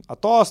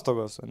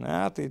atostogos,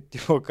 ne, tai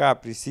tipo ką,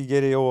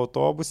 prisigeri jau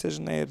autobuse,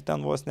 žinai, ir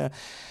ten vos ne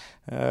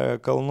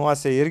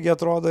kalnuose irgi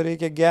atrodo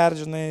reikia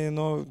gerdžinai,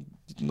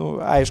 nu,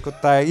 aišku,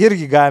 tą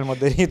irgi galima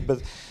daryti,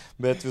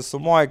 bet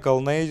visumoje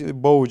kalnai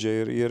baudžia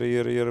ir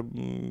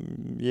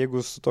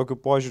jeigu su tokiu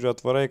požiūriu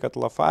atvarai, kad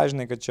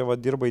lafažinai, kad čia va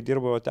dirbai,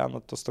 o ten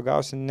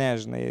atostogausi,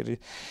 nežinai, ir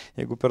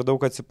jeigu per daug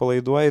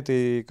atsipalaiduoji, tai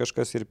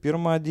kažkas ir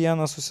pirmą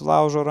dieną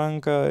susilaužo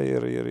ranką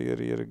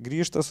ir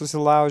grįžta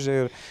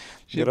susilaužia ir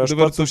Ir aš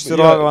pats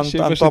užsiroviau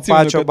ant to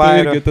pačio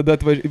bairio.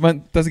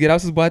 Man tas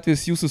geriausias buvo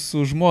atvejis jūsų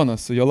su žmona,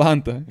 su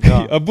Jolanta.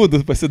 Abudu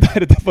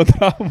pasidarėte po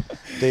traumą.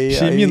 Tai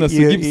šeimyną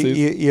su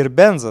gipsais. Ir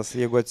Benzas,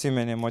 jeigu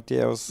atsimeni,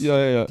 Motiejaus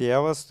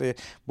tėvas, tai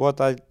buvo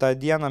tą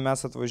dieną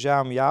mes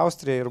atvažiavom į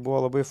Austriją ir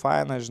buvo labai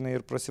faina, žinai,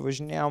 ir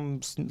prasivažinėjom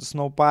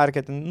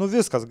snowparke, nu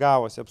viskas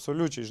gavosi,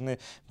 absoliučiai, žinai,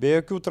 be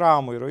jokių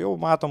traumų. Ir jau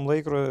matom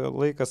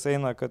laikas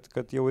eina,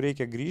 kad jau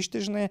reikia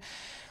grįžti, žinai.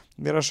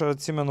 Ir aš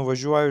atsimenu,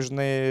 važiuoju,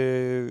 žinai,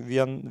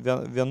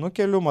 vienu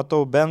keliu, matau,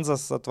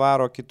 Benzas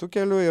atvaro kitų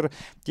kelių ir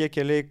tie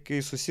keliai,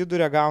 kai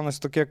susiduria,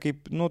 gaunasi tokie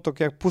kaip, nu,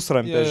 tokie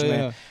pusrampė, žinai.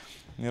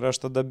 Ir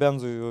aš tada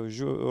Benzui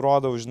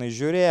rodau, žinai,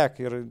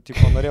 žiūrėk ir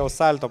tipo, norėjau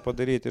salto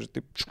padaryti ir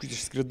taip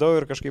išskridau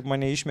ir kažkaip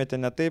mane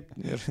išmetė ne taip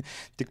ir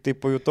tik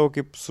taip pajutau,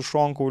 kaip su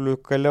šonkauliu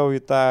kaliau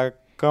į tą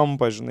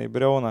kampą, žinai,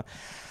 briauną.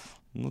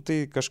 Nu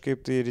tai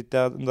kažkaip tai ryte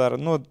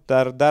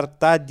dar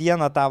tą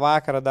dieną, tą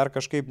vakarą dar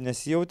kažkaip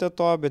nesijautė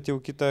to, bet jau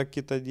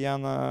kitą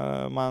dieną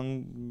man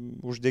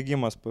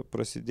uždegimas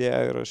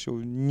prasidėjo ir aš jau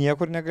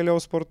niekur negalėjau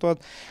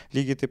sportuoti.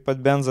 Lygiai taip pat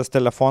Benzas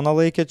telefoną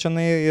laikė čia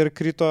ir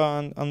krito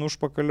ant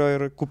užpakalio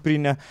ir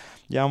kuprinė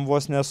jam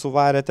vos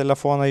nesuvarė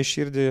telefoną į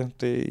širdį.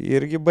 Tai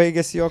irgi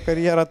baigėsi jo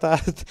karjerą tą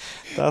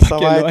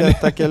savaitę,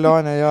 tą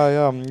kelionę.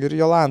 Jo. Ir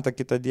Jolanta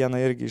kitą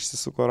dieną irgi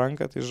išsisuko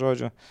ranką, tai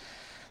žodžiu.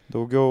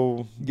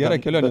 Daugiau gera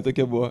kelionė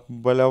tokia buvo.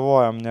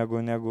 Baliavojam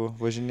negu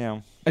važinėjom.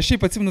 Aš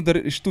šiaip atsimenu dar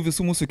iš tų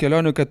visų mūsų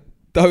kelionių, kad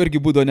tau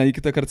irgi būdavo ne į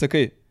kitą kartą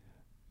sakai.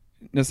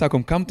 Nes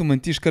sakom, kam tu man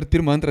iškart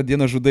pirmą, antrą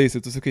dieną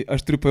žudaisi. Tu sakai,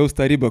 aš turiu pajaust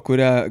tą ribą,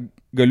 kurią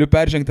galiu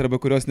peržengti arba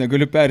kurios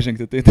negaliu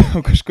peržengti. Tai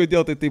tau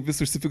kažkodėl tai taip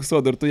vis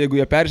užsifiksuodu. Ir tu, jeigu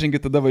ją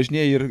peržengi, tada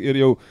važinėjai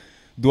ir jau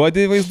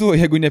duodi vaizdų.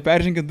 Jeigu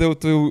neperžengi, tai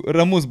tu jau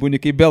ramus būni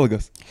kaip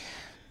belgas.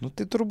 Nu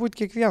tai turbūt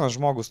kiekvienas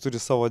žmogus turi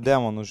savo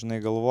demonų,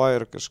 žinai,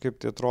 galvoja ir kažkaip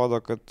tai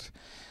atrodo, kad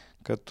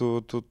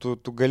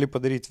tu gali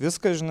padaryti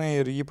viską, žinai,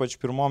 ir ypač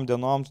pirmom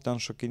dienom tu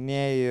ten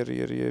šokinėjai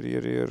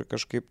ir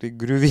kažkaip tai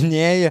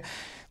griuvinėjai.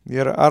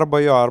 Ir arba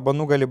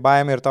nugali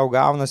baimę ir tau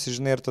gaunasi,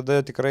 žinai, ir tada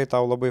tikrai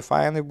tau labai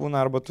fainai būna,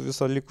 arba tu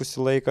visą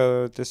likusį laiką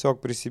tiesiog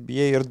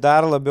prisibijai ir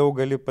dar labiau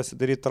gali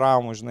pasidaryti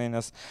traumų, žinai,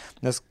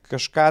 nes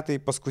kažką tai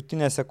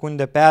paskutinę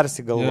sekundę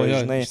persigalvoji,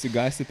 žinai.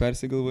 Išsigąsi,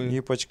 persigalvoji.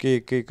 Ypač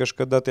kai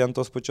kažkada tai ant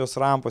tos pačios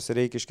rampos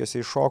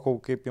Reikiškėse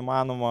iššokau kaip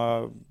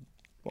įmanoma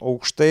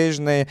aukštai,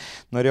 žinai,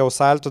 norėjau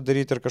salto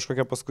daryti ir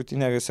kažkokią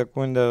paskutinę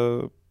sekundę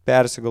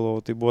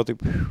persigalvojau, tai buvo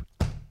taip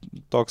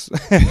toks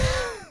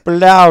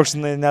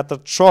pliaušinai, net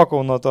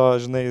atšokau nuo to,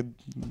 žinai,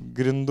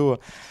 grindų.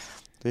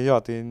 Tai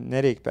jo, tai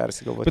nereikia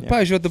persigalvoti. Bet,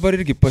 pavyzdžiui, dabar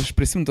irgi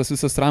prisimtas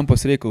visas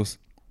rampos reikaus.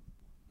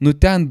 Nu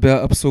ten be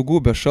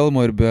apsaugų, be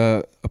šalmo ir be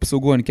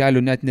apsaugų ant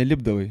kelių net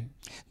nelipdavai.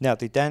 Ne,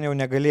 tai ten jau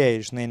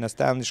negalėjai, žinai, nes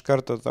ten iš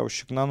karto tau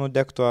šikna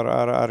nudegtų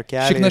ar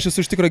keliai. Šikna aš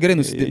esu iš tikrųjų gerai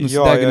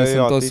nusideginęs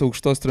ant tos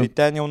aukštos trampos. Tai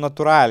ten jau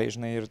natūraliai,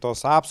 žinai, ir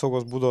tos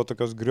apsaugos būdavo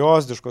tokios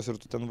griozdiškos ir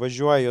tu ten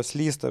važiuoji, jos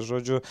lysta,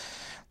 žodžiu,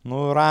 nu,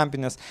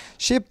 rampinės.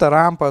 Šiaip ta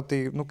rampa,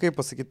 tai, nu, kaip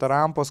pasakyti, ta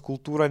rampos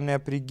kultūra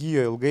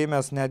neprigijo. Ilgai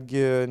mes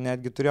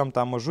netgi turėjom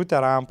tą mažutę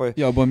rampą.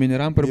 Jo, buvo mini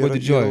rampa ir buvo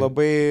didžioji.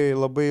 Ir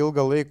labai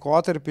ilgą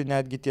laikotarpį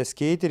netgi tie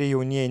skeiteriai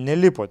jaunieji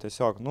nelipo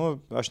tiesiog. Nu,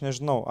 aš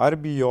nežinau, ar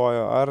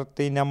bijojo, ar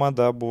tai ne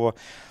mada buvo.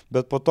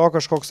 Bet po to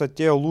kažkoks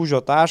atėjo lūžio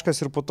taškas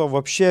ir po to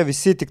vapšė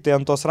visi tik tai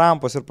ant tos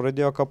rampos ir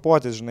pradėjo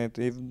kapotis, žinai.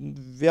 Tai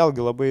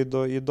vėlgi labai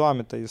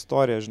įdomi ta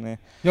istorija, žinai.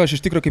 Jo, aš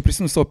iš tikrųjų, kai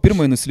prisimenu savo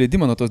pirmąjį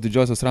nusileidimą nuo tos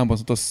didžiosios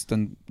rampos, nuo tos,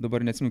 ten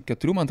dabar neatsimenu,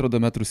 4, man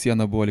atrodo, metrų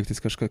siena buvo liktis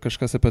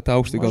kažkas apie tą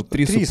aukštį, gal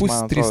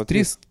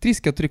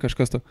 3,5,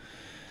 kažkas to.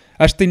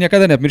 Aš tai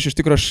niekada neapmiršiu, iš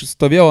tikrųjų, aš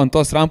stovėjau ant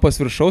tos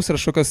rampos viršaus ir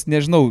aš kokias,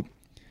 nežinau,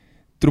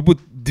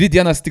 turbūt 2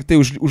 dienas tik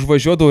tai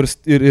užvažiuodavau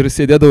ir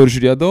sėdėdavau ir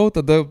žiūrėdavau,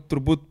 tada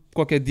turbūt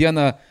kokią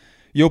dieną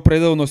jau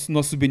pradėjau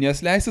nuo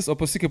subinės leistis, o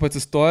paskui kaip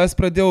atsistojęs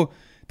pradėjau,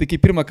 tai kai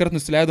pirmą kartą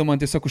nusileidau, man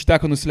tiesiog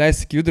užteko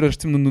nusileisti iki vidurio ir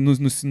aš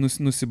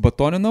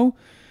nusibatoninau,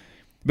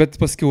 bet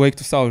paskui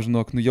eiktų savo,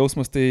 žinok,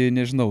 jausmas tai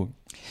nežinau.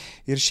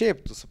 Ir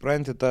šiaip, tu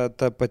supranti,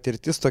 ta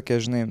patirtis tokia,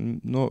 žinai,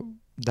 nu,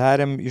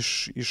 darėm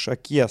iš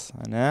akies,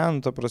 ne,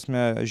 nu, ta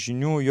prasme,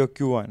 žinių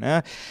jokių,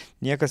 ne,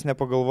 niekas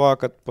nepagalvoja,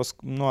 kad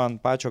nu, ant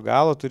pačio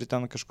galo turi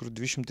ten kažkur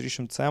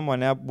 200-300 cm,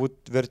 ne,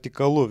 būti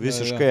vertikalu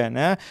visiškai,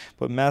 ne,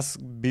 mes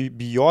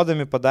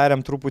bijodami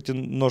padarėm truputį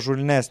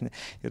nuožulnesnį.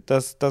 Ir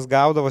tas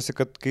gaudavosi,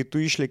 kad kai tu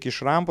išlėki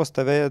iš rampos,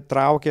 tave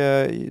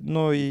traukia,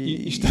 nu,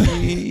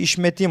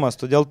 išmetimas,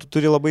 todėl tu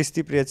turi labai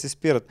stipriai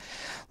atsispirt.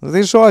 Nu,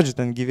 tai žodžiu,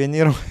 ten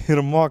gyveni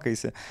ir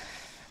mokaisi.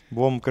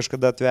 Buvom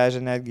kažkada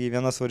atvežę netgi į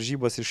vienas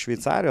varžybas iš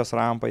Šveicarijos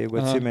rampą, jeigu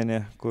atsimeni,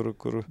 kur...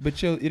 Bet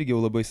čia irgi jau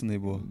labai senai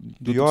buvo.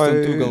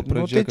 2000 gal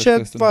pradžia. Nu, tai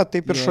čia,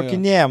 taip ir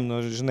šokinėjom, nu,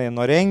 žinai,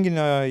 nuo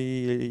renginio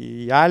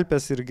į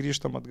Alpes ir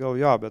grįžtam atgal,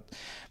 jo,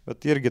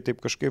 bet irgi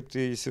taip kažkaip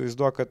tai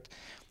įsivaizduoju, kad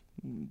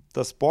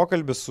tas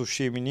pokalbis su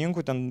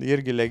šeimininku, ten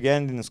irgi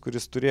legendinis,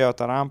 kuris turėjo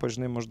tą rampą,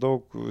 žinai,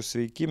 maždaug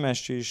sveiki, mes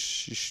čia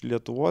iš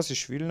Lietuvos,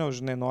 iš Vilniaus,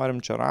 žinai, norim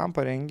čia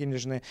rampą,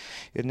 renginį, žinai,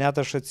 ir net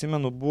aš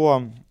atsimenu,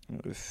 buvo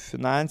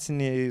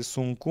finansiniai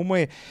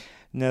sunkumai,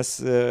 nes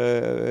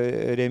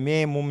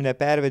rėmėjai mums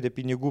nepervedė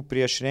pinigų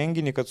prieš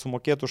renginį, kad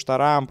sumokėtų už tą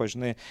rampą,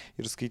 žinai,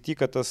 ir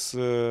skaityk, kad tas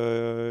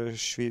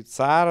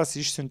šveicaras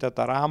išsiuntė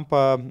tą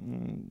rampą.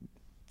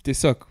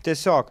 Tiesiog.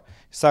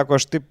 Sako,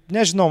 aš taip,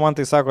 nežinau, man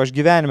tai sako, aš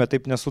gyvenime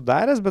taip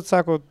nesudaręs, bet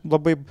sako,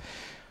 labai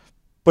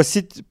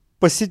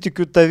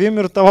pasitikiu tavim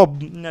ir tavo,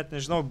 net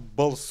nežinau,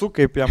 balsu,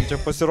 kaip jam čia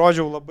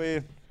pasirodžiau labai...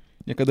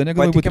 Niekada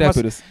negalėjau būti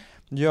reperis.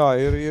 Jo,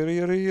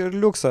 ir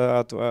Liuksą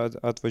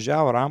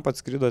atvažiavo, rampą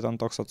atskrido ten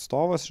toks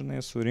atstovas, žinai,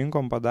 su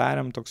rinkom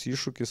padarėm, toks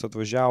iššūkis,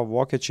 atvažiavo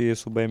vokiečiai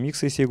su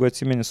BMX-ais, jeigu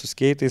atsimeni, su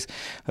skeitais,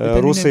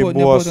 rusai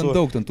buvo su...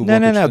 Daug ten tų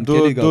ne,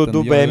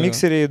 du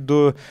BMX-eriai,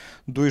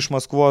 du iš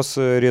Maskvos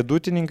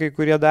riedutininkai,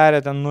 kurie darė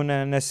ten,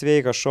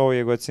 nesveiką šou,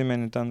 jeigu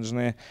atsimeni ten,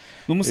 žinai.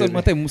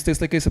 Matai, mums tais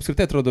laikais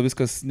apskritai atrodo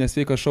viskas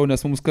nesveika šou, nes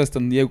mums kas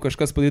ten, jeigu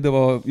kažkas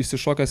padarydavo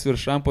išsišokęs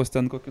virš rampos,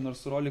 ten kokį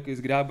nors rolikais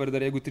greba ir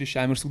dar jeigu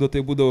trišiam išsukdo,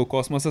 tai būdavo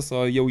kosmosas,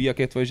 o jau jie,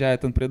 kai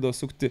atvažiavę, ten pradėjo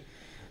sukti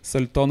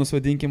saltonus,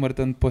 vadinkim, ar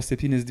ten po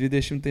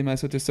 7:20, tai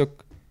mes jau tiesiog...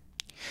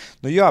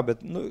 Nu jo, bet,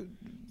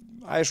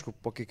 aišku,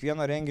 po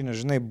kiekvieno renginio,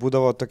 žinai,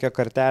 būdavo tokia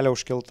kartelė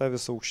užkelta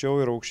vis aukščiau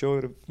ir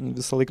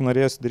visą laiką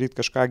norėjosi daryti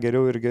kažką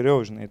geriau ir geriau,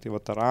 žinai, tai va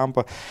ta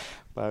rampa,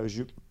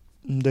 pavyzdžiui,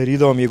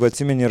 darydavom, jeigu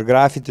atsimeni, ir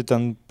grafiti,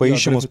 ten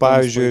paišymus,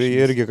 pavyzdžiui,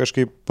 ir irgi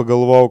kažkaip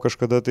pagalvojau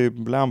kažkada, tai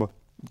blemba,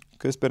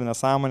 kas per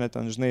nesąmonę,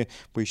 ten, žinai,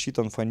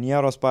 paišyti ant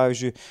fanieros,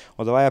 pavyzdžiui,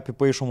 o davai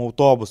apipaišom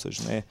autobusą,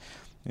 žinai.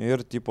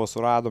 Ir tipo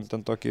suradom ten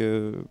tokį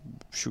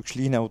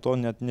šiukšlynę,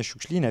 net ne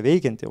šiukšlynę,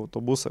 veikiantį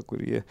autobusą,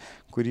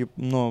 kurį,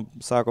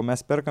 sako,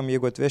 mes perkam,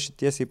 jeigu atveši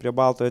tiesiai prie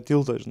Baltojo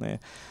tilto, žinai.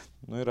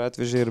 Ir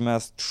atvežė ir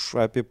mes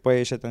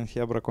apipaišė ten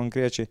chebra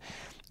konkrečiai.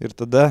 Ir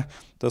tada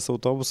tas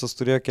autobusas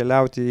turėjo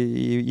keliauti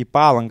į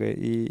Palangą,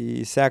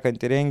 į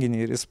sekantį renginį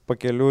ir jis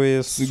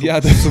pakeliui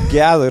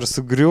sugedo ir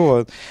sugriuvo.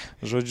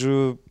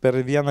 Žodžiu, per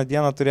vieną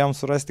dieną turėjom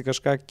surasti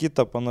kažką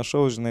kitą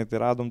panašaus, žinai,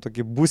 tai radom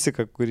tokį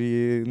busiką,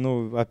 kurį,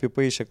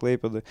 apipaišė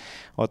Klaipėdai,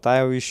 o tą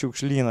jau į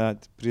šiukšlyną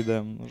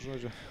pridėjom,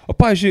 žodžiu. O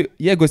pavyzdžiui,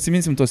 jeigu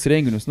atsiminsim tos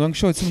renginius,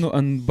 anksčiau atsimenu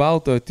ant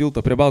Baltojo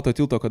tilto, prie Baltojo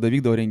tilto, kada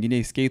vykdavo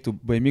renginiai skeitų,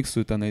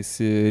 BMX-ų, tenais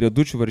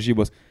riedučių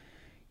varžybos,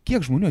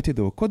 kiek žmonių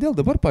ateidavo? Kodėl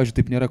dabar, pavyzdžiui,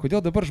 taip nėra?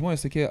 Kodėl dabar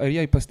žmonės sakė, ar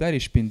jie pasidarė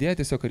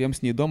išpindėti, tiesiog, ar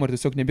jiems neįdomu, ar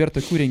tiesiog nebėra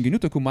tokių renginių,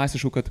 tokių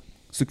masiškų, kad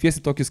sukviesi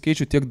tokį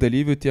skaičių tiek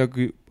dalyvių, tiek,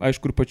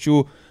 aišku, ir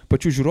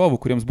pačių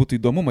žiūrovų, kuriems būtų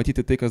įdomu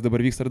matyti tai, kas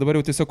dabar vyksta. Ar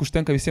dabar jau tiesiog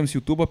užtenka visiems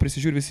YouTube,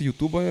 prisižiūri visi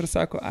YouTube ir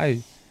sako,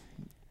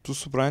 Tu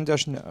supranti,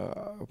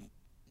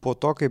 po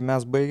to, kaip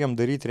mes baigėm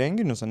daryti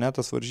renginius,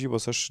 tas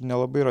varžybos, aš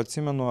nelabai ir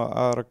atsimenu,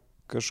 ar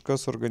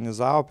kažkas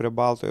organizavo prie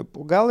Baltojo.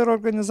 Gal ir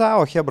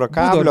organizavo Hebra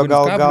kablio,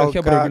 gal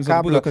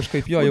kablio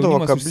kažkaip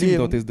jaunimas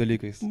užsiimdavo tais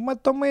dalykais.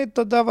 Matomai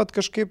tada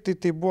kažkaip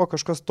tai buvo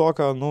kažkas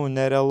tokio,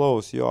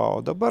 nerealaus jo.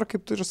 O dabar,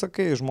 kaip tu ir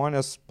sakai,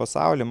 žmonės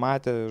pasaulį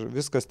matė,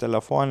 viskas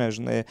telefone,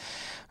 žinai,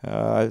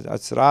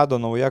 atsirado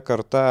nauja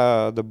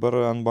karta,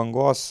 dabar ant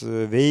bangos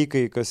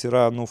veikai, kas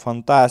yra,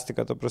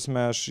 fantastika. Ta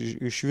prasme, aš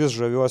iš vis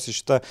žaviuosi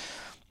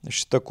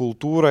šitą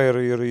kultūrą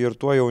ir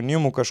tuo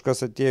jaunimu,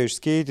 kažkas atėjo iš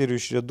skeiterių,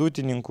 iš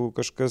riedutininkų,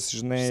 kažkas,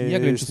 žinai,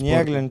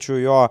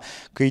 snieglenčių, jo,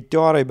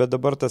 kaitiorai, bet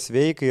dabar tas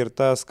veikai ir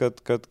tas, kad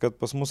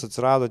pas mus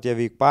atsirado tie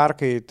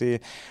veikparkai, tai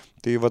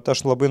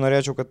aš labai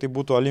norėčiau, kad tai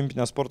būtų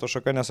olimpinė sporto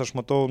šaka, nes aš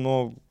matau,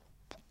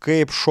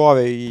 kaip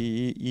šovė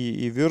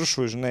į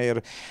viršų,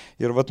 žinai,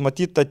 ir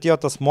matyti atėjo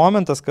tas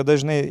momentas, kada,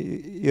 žinai,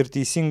 ir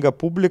teisinga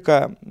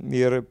publika,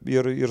 ir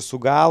su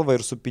galva,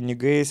 ir su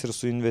pinigais, ir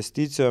su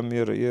investicijom,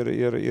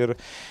 ir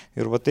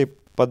taip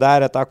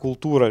padarė tą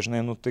kultūrą,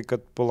 žinai, tai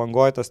kad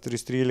Palangoje tas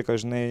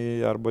 313,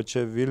 žinai, arba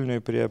čia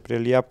Vilniui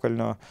prie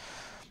Liepkalnio,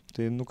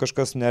 tai,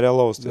 kažkas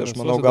nerealaus, tai aš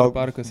manau, gal...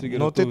 Parkas irgi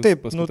tai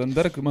taip, ten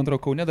dar, man atrodo,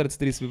 Kaune dar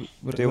atsidarys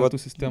ratų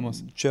sistemos.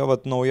 Čia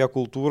nauja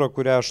kultūra,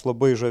 kurią aš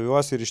labai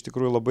žaviuosi ir iš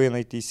tikrųjų labai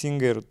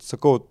teisinga ir,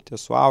 sakau, tie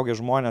suaugę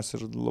žmonės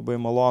ir labai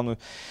malonu.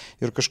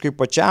 Ir kažkaip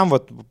pačiam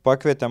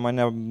pakvietė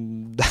mane,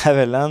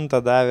 davė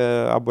lentą,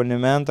 davė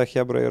abonementą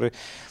Hebra ir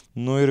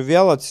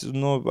vėl,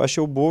 aš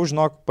jau buvau,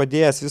 žinok,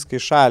 padėjęs viską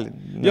į šalį.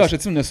 Jo, aš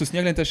atsimenu, su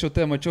snieglente aš jau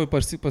tai mačiau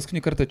paskutinį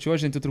kartą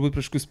čiuožiantį turbūt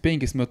prieš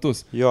 5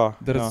 metus. Jo.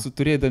 Dar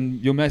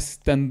turėdam, jau mes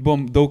ten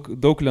buvom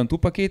daug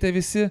lentų pakeitę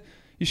visi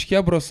iš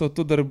Hebros, o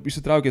tu dar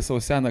išsitraukė savo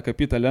seną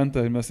kapitą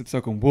lentą ir mes taip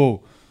sakom,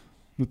 wow,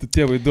 tu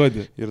tėvai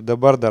duodi. Ir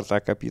dabar dar tą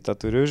kapitą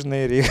turiu,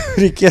 žinai, ir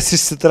reikės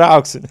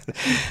išsitrauksiu.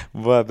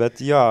 Bet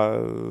jo,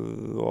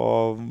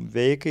 o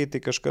veikai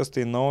tai kažkas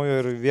tai naujo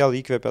ir vėl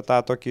įkvėpė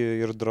tą tokį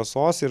ir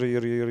drąsos,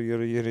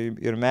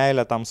 ir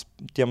meilę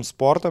tiem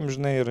sportam,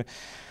 žinai,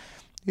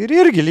 ir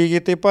irgi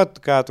lygiai taip pat,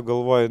 ką tu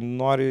galvoji,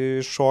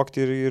 nori šokti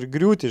ir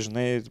griūti,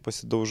 žinai,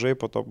 pasidaužai,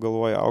 po to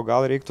galvoji, o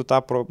gal reiktų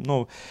tą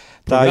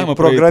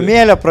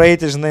programėlę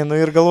praeiti, žinai,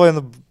 ir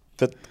galvoji,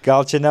 bet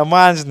gal čia ne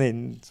man,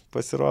 žinai,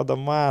 pasirodo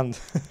man.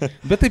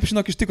 Bet taip,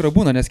 žinok, iš tikrųjų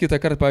būna, nes kitą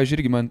kartą, pavyzdžiui,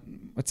 irgi man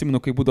atsimenu,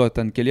 kai būdavo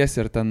ten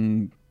keliesi ir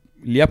ten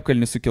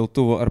Liepkalnį su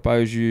keltuvu, ar,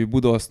 pavyzdžiui,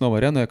 būdavo Snow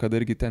Arenoje, kada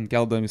irgi ten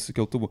keldami su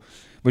keltuvu.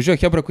 Važiuoja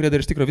Hebra, kurie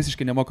dar iš tikrųjų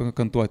visiškai nemoka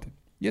kantuoti.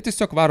 Jie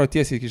tiesiog varo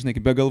tiesiai, žinai,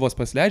 be galvos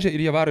pasileidžia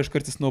ir jie varo iš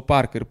karto Snow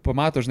Parką ir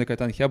pamato, žinai,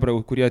 kad ten Hebra,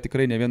 kurie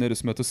tikrai ne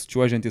vienerius metus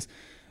čiuožiantis,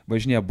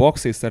 važinėja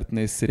boksais ar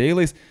tenais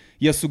reilais,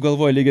 jie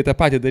sugalvoja lygiai tą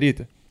patį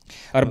daryti.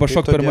 Arba tai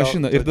šokti per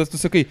mašiną. Ir tada tu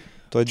sakai,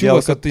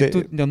 todėl, kad tai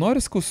tu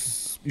nenori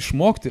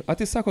išmokti,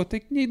 tai sako, tai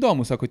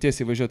neįdomu, sako,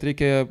 tiesiai važiuoti,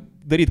 reikia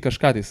daryti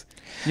kažką tais.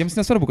 Jiems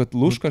nesvarbu, kad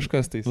lūž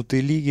kažkas tais. Nu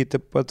tai lygiai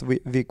taip pat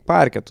veik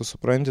parke, tu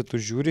supranti,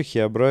 tu žiūri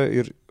chebra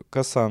ir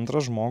kas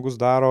antras žmogus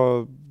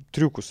daro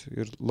triukus.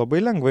 Ir labai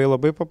lengvai,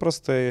 labai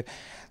paprastai.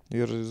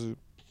 Ir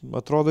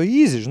atrodo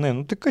easy, žinai,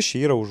 nu tai kas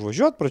čia yra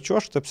užvažiuoti,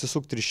 pračiuošti,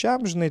 apsisukti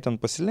ryšiam, žinai, ten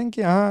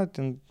pasilenkė,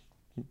 ten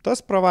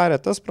tas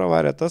pravarė.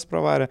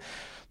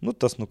 Nu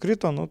tas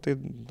nukrito, nu tai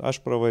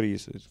aš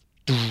pravarysiu.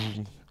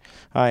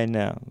 Ai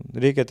ne,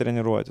 reikia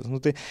treniruotis. Nu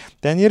tai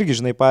ten irgi,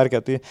 žinai, parke.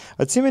 Tai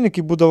atsimeni,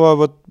 kai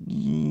būdavo,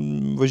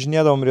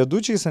 važinėdavom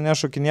riedučiais,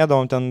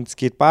 šokinėdavom ten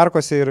skate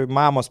parkuose ir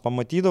mamos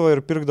pamatydavo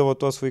ir pirkdavo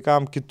tuos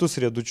vaikam kitus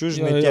riedučius,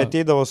 žinai, tie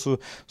ateidavo su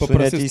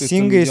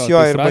neteisingais jo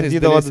ir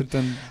bandydavo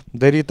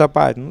daryti tą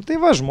patį. Nu tai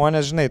va,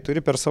 žmonės, žinai,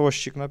 turi per savo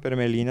šikną, per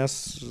mėlynės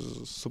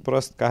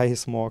suprast, ką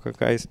jis moka,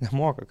 ką jis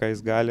nemoka, ką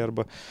jis gali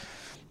arba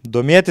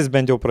domėtis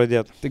bent jau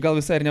pradėti. Tai gal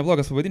visai ir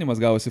neblogas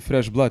pavadinimas gavosi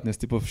Fresh Blood, nes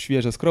tipo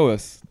šviežias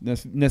kraujas.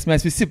 Nes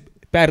mes visi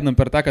perinam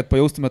per tą, kad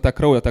pajaustume tą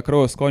kraujo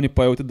skonį,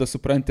 pajauti, tada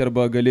supranti,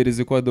 arba gali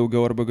rizikuoti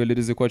daugiau, arba gali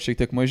rizikuoti šiek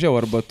tiek mažiau,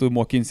 arba tu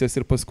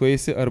mokinsies ir paskui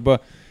eisi, arba,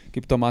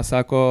 kaip Tomas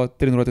sako,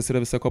 treniruotės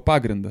yra visako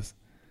pagrindas.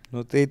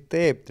 Nu tai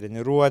taip,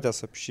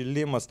 treniruotės,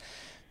 apšilimas,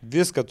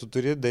 viską tu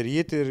turi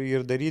daryti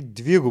ir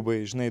daryti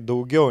dvigubai, žinai,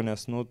 daugiau,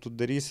 nes nu, tu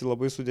darysi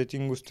labai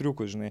sudėtingus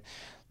triukus, žinai.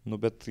 Nu,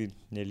 bet tai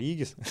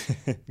nelygis.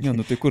 Ne,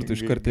 nu tai kur tu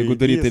iš karto, jeigu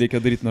daryti, reikia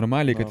daryti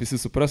normaliai, kad visi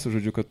suprastų,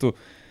 žodžiu, kad tu,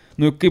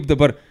 nu kaip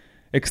dabar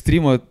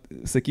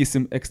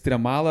sakysim,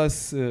 ekstremalas,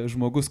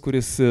 žmogus,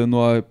 kuris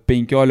nuo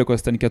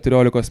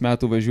 15-14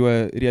 metų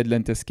važiuoja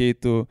riedlentės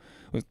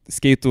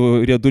skeitų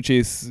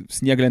riedučiais,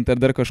 snieglentę ar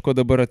dar kažko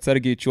dabar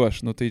atsargiai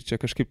čiuoš, nu tai čia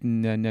kažkaip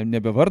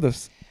nebe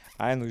vardas.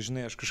 Ai, nu,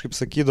 žinai, aš kažkaip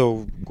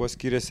sakydavau, kuo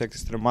skiriasi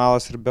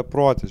ekstremalas ir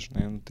beprotis,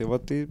 žinai, nu, tai va,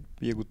 tai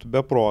jeigu tu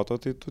beproto,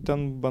 tai tu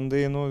ten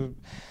bandai, nu,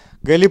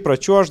 gali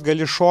pračiuošti,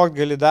 gali šokti,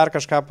 gali dar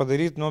kažką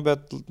padaryti, nu,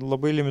 bet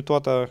labai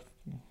limituota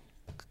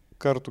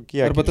kartų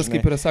kiekį. Arba tas, žinai,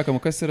 kaip yra sakoma,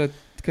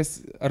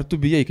 ar tu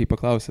bijai, kai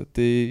paklausė,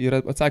 tai yra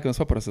atsakymas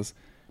paprastas.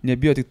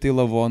 Nebijo tik tai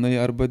lavonai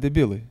arba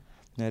debilai.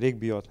 Ne,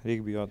 reikia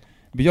bijoti.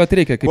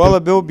 Bijoti reikia. Kuo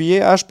labiau bijai,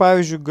 aš,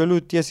 pavyzdžiui,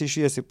 galiu tiesiai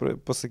šviesiai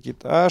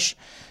pasakyti, aš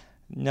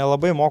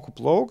nelabai moku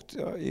plaukti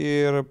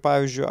ir,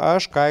 pavyzdžiui,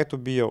 aš kaitų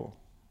bijau.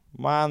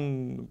 Man,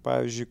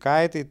 pavyzdžiui,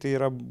 kaitai tai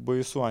yra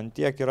baisu, ant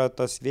tiek yra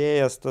tas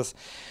vėjas, tas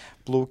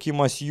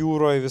plaukimas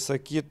jūroje, visa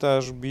kita,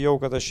 aš bijau,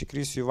 kad aš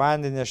įkrisiu į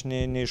vandenį, aš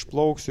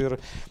neišplauksiu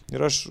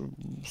ir aš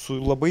su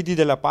labai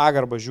didelę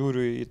pagarbą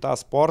žiūriu į tą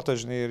sportą,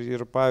 žinai,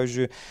 ir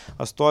pavyzdžiui,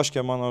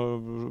 Astoškė, mano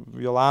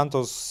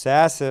Jolantos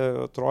sesė,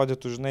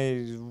 atrodytų, žinai,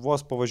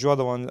 vos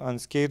pavažiuodavo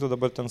ant skeitų,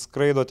 dabar ten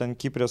skraido, ten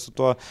Kiprė su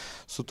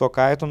tuo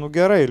kaitu, nu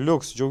gerai,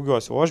 liuks,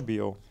 džiaugiuosi, o aš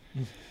bijau.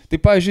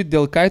 Tai, pavyzdžiui,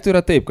 dėl kaitų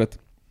yra taip, kad,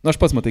 nu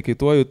aš pats matai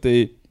kaituoju, tai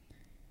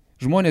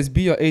žmonės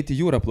bijo eiti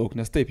jūrą plaukti,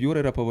 nes taip,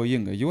 jūra yra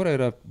pavojinga. Jūra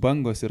yra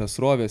bangos, yra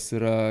srovės,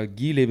 yra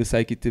gyliai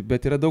visai kiti,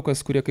 bet yra daug kas,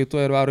 kurie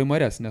kaituoja ir varo į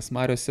marias, nes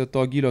mariose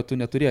to gylio tu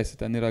neturėsi.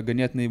 Ten yra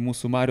ganėtinai,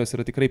 mūsų marios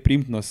yra tikrai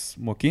priimtinos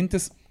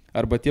mokintis,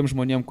 arba tiem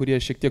žmonėm,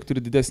 kurie šiek tiek turi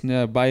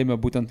didesnę baimę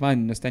būtent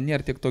vandenį, nes ten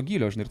nėra tiek to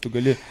gylio, žinai, ir tu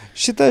gali...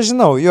 Šitą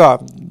žinau, jo.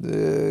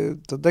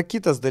 Tada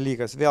kitas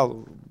dalykas, vėl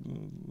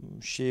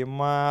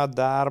šeima,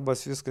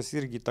 darbas, viskas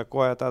irgi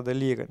įtakoja tą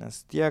dalyką,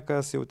 nes tie,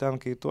 kas jau ten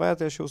kaituoja,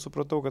 tai aš jau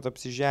supratau, kad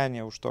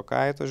apsiženė už to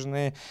kaito,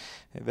 žinai,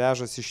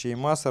 vežasi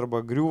šeimas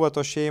arba griūva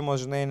to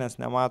šeimos, žinai, nes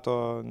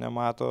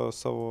nemato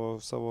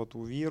savo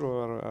tų vyrų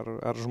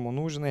ar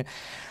žmonų, žinai.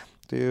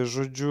 Tai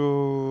žodžiu,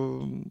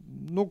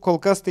 nu kol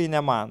kas tai ne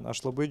man.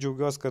 Aš labai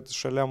džiaugiuosi, kad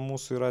šalia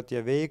mūsų yra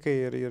tie veikai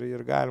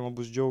ir galima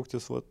bus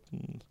džiaugtis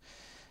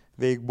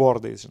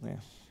veikbordais,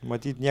 žinai.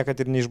 Matyt, niekad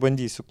ir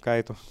neišbandysiu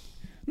kaitų.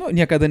 Nu,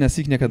 niekada nes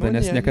niekada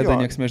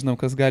nieks nežinom,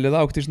 kas gali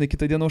laukti, žinai,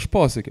 kitą dieną už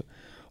posūkio.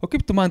 O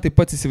kaip tu man taip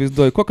pats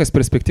įsivaizduoji, kokias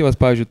perspektyvas,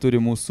 pavyzdžiui, turi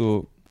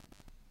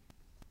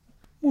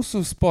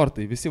mūsų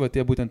sportai, visi va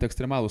tie būtent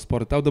ekstremalų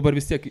sportai. Tau dabar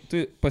vis tiek,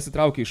 tu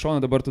pasitraukai į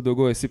šoną, dabar tu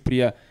daugiau esi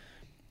prie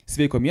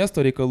sveiko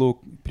miesto reikalų,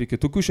 prie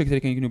kitokių šiek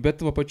tiek renginių, bet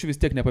tuo pačiu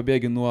vis tiek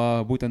nepabėgi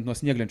būtent nuo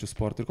snieglenčių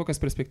sportų. Ir kokias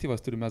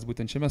perspektyvas turime mes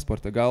būtent šiame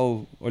sporte?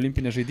 Gal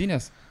olimpinės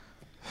žaidynės?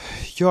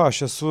 Jo, aš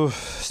esu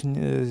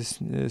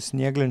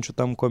snieglenčių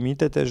tam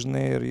komitete,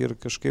 žinai, ir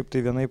kažkaip tai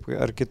vienaip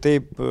ar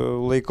kitaip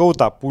laikau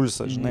tą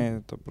pulsą,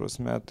 žinai, ta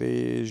prasme, tai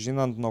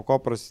žinant, nuo ko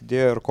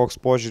prasidėjo ir koks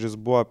požiūris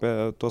buvo apie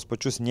tuos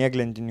pačius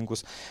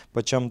snieglentininkus,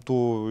 pačiam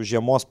tų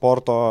žiemos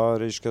sporto,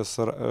 reiškia,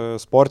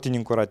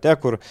 sportininkų rate,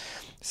 kur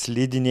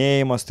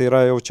slidinėjimas, tai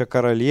yra jau čia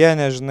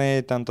karalienė,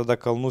 žinai, ten tada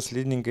kalnų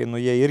slidininkai, nu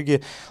jie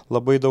irgi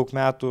labai daug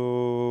metų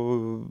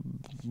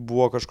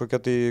buvo kažkokia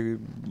tai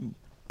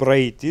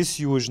praeitis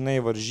jų, žinai,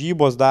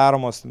 varžybos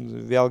daromos,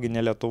 vėlgi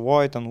ne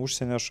Lietuvoje, ten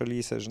užsienio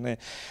šalyse, žinai,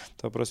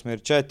 ta prasme,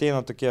 ir čia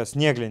ateina tokie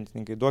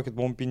snieglentininkai, duokit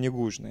mums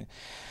pinigų, žinai.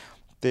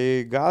 Tai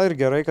gal ir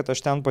gerai, kad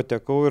aš ten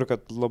patekau ir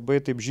kad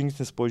labai taip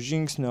žingsnis po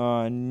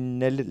žingsnio,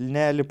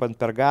 nelipant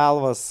per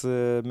galvas,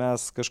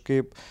 mes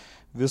kažkaip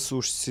vis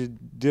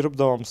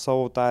užsidirbdavom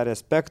savo tą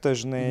respektą,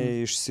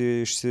 žinai,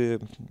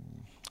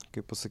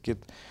 kaip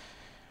pasakyti,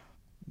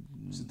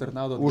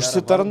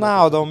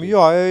 užsitarnaudom,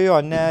 jo,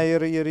 ne,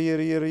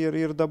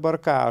 ir dabar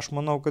ką, aš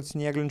manau, kad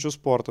snieglenčių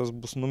sportas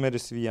bus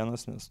numeris 1,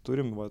 nes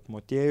turim,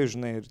 Motiejų,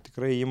 žinai, ir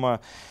tikrai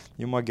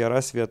ima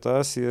geras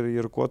vietas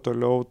ir kuo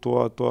toliau,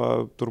 tuo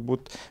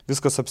turbūt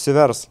viskas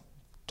apsivers.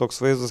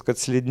 Toks vaizdas,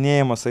 kad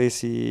slidinėjimas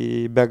eis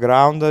į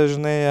backgroundą,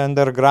 žinai,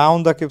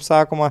 undergroundą, kaip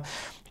sakoma,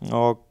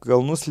 o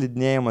kalnų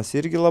slidinėjimas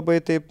irgi labai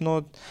taip,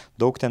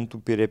 daug ten tų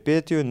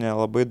peripetijų,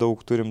 nelabai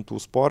daug turim tų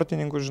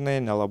sportininkų, žinai,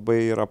 nelabai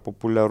yra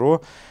populiaru,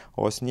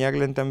 o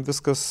snieglentėm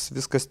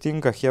viskas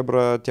tinka,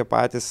 chebra tie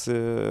patys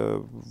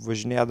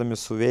važinėdami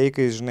su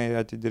veikais, žinai,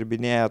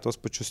 atidirbinėja tos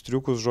pačius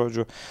triukus,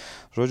 žodžiu,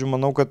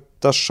 manau, kad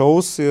tas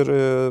šaus ir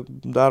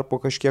dar po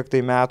kažkiek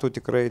tai metų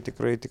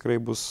tikrai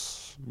bus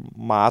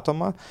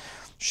matoma.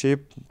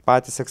 Šiaip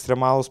patys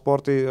ekstremalų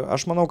sportai,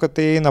 aš manau, kad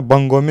tai eina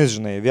bangomis,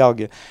 žinai,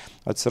 vėlgi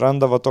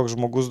atsiranda toks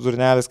žmogus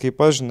durnelis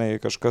kaip aš, žinai,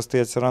 kažkas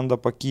tai atsiranda,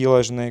 pakyla,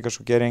 žinai,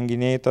 kažkokie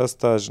renginiai tas,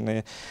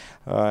 žinai,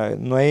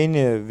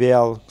 nueini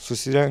vėl,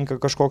 susirenka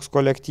kažkoks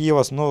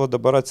kolektyvas,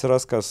 dabar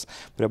atsiras kas,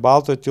 prie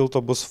Baltojo tilto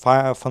bus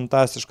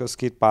fantastiškas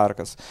skate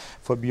parkas.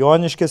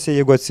 Fabioniškėse,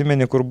 jeigu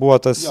atsimeni, kur buvo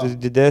tas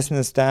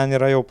didesnis, ten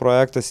yra jau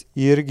projektas,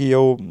 irgi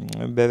jau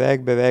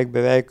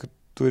beveik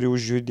turi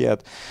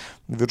užjudėti.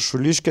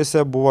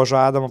 Viršuliškėse buvo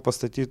žadama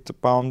pastatyti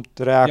Pound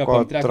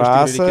Tracko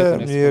trasą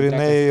ir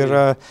jinai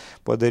yra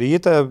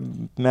padaryta.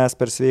 Mes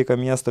per Sveiką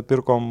miestą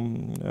pirkom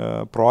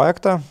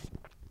projektą,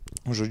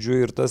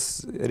 žodžiu, ir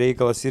tas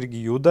reikalas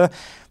irgi juda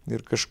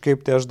ir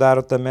kažkaip tai aš dar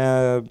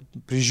tame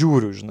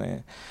prižiūriu, žinai.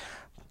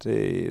 Tai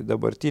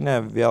dabartinė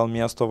vėl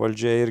miesto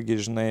valdžia irgi,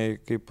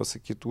 žinai, kaip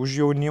pasakyti, už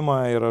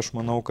jaunimą ir aš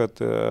manau, kad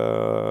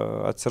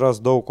atsiras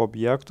daug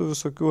objektų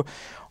visokių,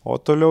 o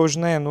toliau,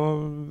 žinai,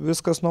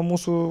 viskas nuo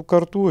mūsų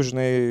kartų,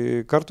 žinai,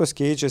 kartos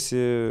keičiasi,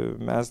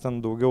 mes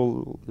ten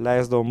daugiau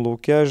leisdavom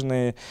lauke,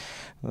 žinai,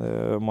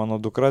 mano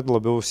dukra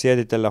labiau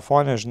sėdi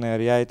telefone, žinai,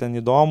 ar jai ten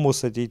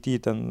įdomus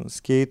ateityje, ten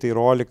skeitai,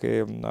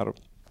 rolikai, ar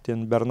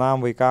ten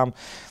bernam vaikam,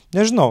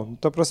 nežinau,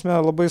 ta prasme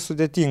labai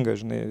sudėtinga,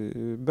 žinai,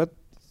 bet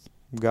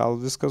gal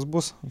viskas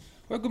bus.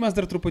 O jeigu mes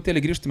dar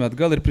truputėlį grįžtume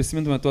atgal ir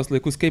prisimintume tuos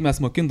laikus, kai mes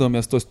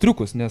mokindavomės tuos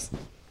triukus, nes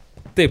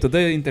taip, tada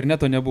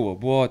interneto nebuvo,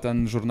 buvo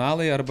ten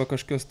žurnalai arba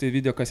kažkokios tai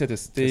video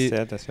kasetės.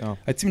 Kasetės, jo.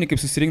 Atsimeni,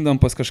 kaip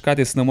susirinkdavom pas kažką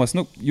tais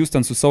namuose, jūs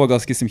ten su savo,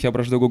 gal sakysim,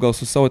 hebra, aš daugiau gal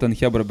su savo ten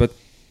hebra, bet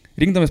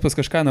rinkdamės pas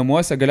kažką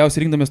namuose,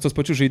 galiausiai rinkdamės tos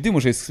pačius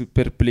žaidimus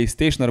per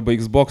PlayStation arba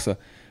Xbox'ą,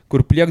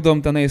 kur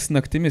pliekdavom tenais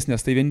naktimis,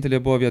 nes tai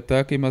vienintelė buvo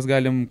vieta, kai mes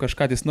galim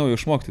kažką tais naujo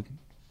išmokti.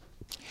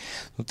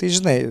 Tai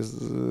žinai,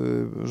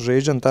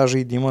 žaidžiant tą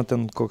žaidimą,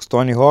 ten koks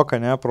Tony Hawk,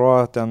 ne,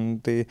 pro, ten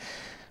tai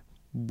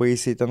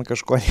baisiai ten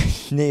kažko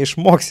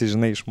neišmoksi,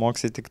 žinai,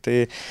 išmoksi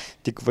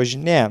tik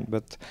važinėjant,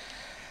 bet,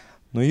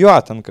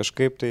 ten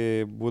kažkaip tai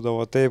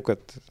būdavo taip,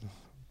 kad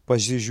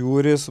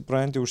pasižiūri,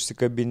 supranti,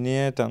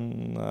 užsikabinė,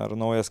 ten ar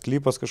naujas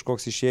klipas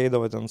kažkoks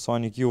išeidavo, ten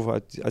Sonic Youth,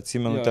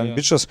 atsimenu, ten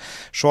bičas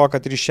šoka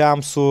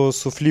trišiam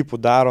su flipu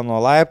daro nuo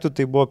laiptų,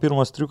 tai buvo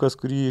pirmas triukas,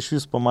 kurį iš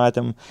vis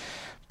pamatėm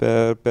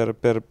per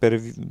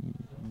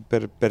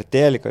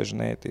teliką,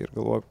 žinai, tai ir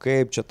galvoju,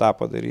 kaip čia tą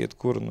padaryti,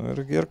 kur,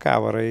 ir ką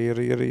varai,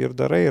 ir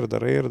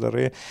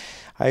darai.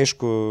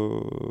 Aišku,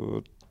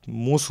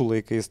 mūsų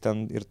laikais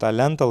ten ir tą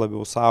lentą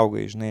labiau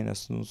saugai, žinai,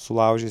 nes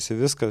sulaužysi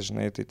viskas,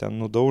 žinai, tai ten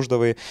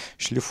nudauždavai,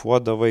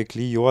 šlifuodavai,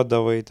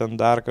 klijuodavai, ten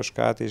dar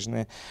kažką, tai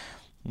žinai,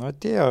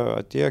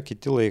 atėjo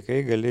kiti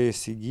laikai, gali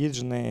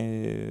įsigyti, žinai,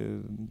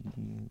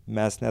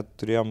 mes net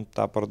turėjom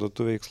tą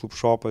parduotuvę X-Loop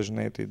shopą,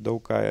 žinai, tai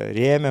daug ką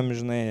rėmėm,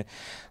 žinai,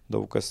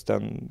 daug kas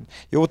ten,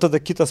 jau tada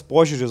kitas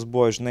požiūris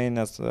buvo, žinai,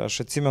 nes aš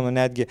atsimenu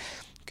netgi,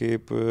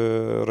 kaip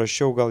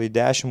rašiau gal į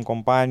 10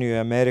 kompanijų į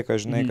Ameriką,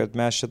 žinai, kad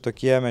mes čia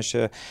tokie, mes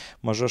čia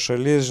maža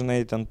šalis,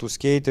 žinai, ten tų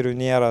skeiterių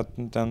nėra,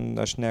 ten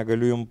aš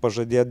negaliu jums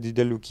pažadėti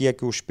didelių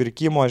kiekių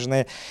užpirkimo,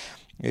 žinai,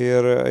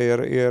 ir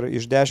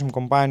iš 10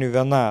 kompanijų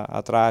viena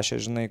atrašė,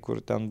 žinai, kur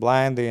ten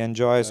blindai,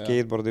 enjoy,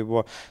 skateboardai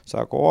buvo,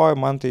 sako, oi,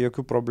 man tai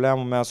jokių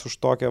problemų, mes už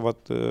tokią,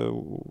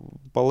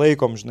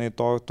 palaikom, žinai,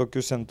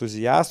 tokius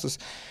entuziastus.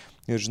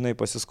 Ir, žinai,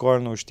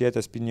 pasiskolinau už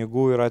tėtės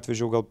pinigų ir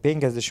atvežiau gal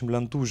 50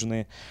 lentų, žinai,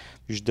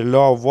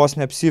 išdėliau, vos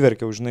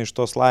neapsiverkiau, žinai, iš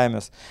tos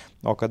laimės.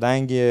 O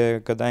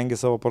kadangi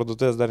savo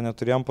parduotuvės dar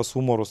neturėjom, pas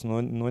humorus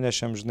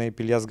nunešėm, žinai,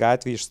 Pilies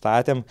gatvį,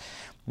 išstatėm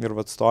ir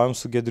stovėm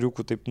su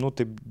Gedriuku, taip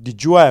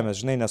didžiuojamės,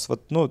 žinai, nes,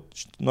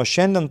 nuo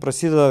šiandien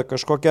prasideda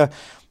kažkokia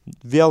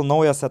vėl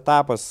naujas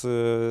etapas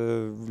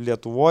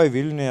Lietuvoje,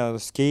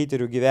 Vilniuje,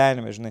 skeiterių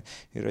gyvenime, žinai,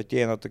 ir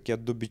ateina tokie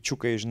du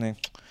bičiukai, žinai,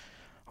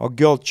 o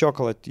Girl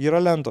Chocolate yra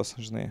lentos,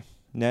 žinai,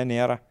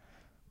 nėra,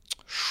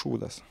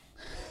 šūdas.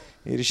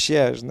 Ir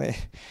išėjo, žinai.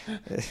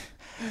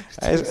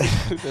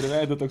 Per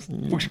veidą toks.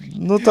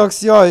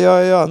 Toks jo,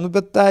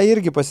 bet tą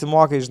irgi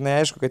pasimokai,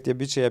 žinai, aišku, kad tie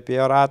bičiai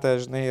apėjo ratą,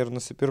 žinai, ir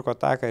nusipirko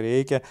tą, ką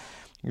reikia.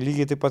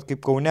 Lygiai taip pat kaip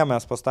Kaune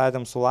mes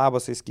pastatėm su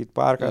Labasai skate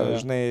parką,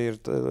 žinai, ir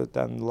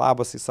ten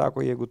Labasai sako,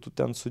 jeigu tu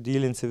ten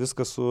sudylinsi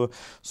viską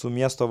su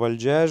miesto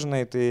valdžia,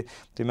 žinai, tai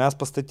mes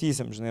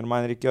pastatysim, žinai, ir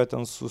man reikėjo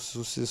ten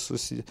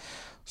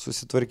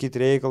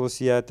susitvarkyti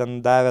reikalus, jie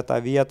ten davė tą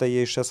vietą,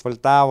 jie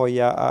išasfaltavo,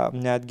 jie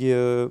netgi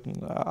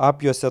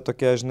apjuose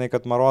tokie, žinai,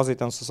 kad Marozai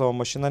ten su savo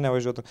mašina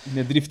nevažiuotų.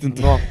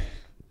 Nedriftintų. Nu,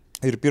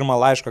 ir pirmą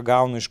laišką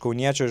gaunu iš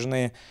kauniečio,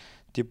 žinai,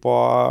 tipo,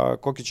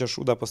 kokį čia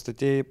šūdą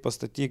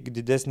pastatyk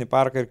didesnį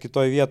parką ir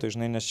kitoj vietoj,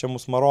 žinai, nes čia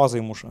mus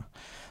Marozai muša.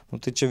 Nu,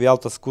 tai čia vėl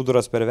tas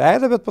skuduras per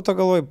veidą, bet po to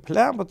galvoju,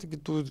 plemba, taigi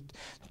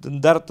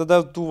dar tada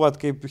tų, vat,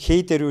 kaip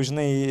heiterių,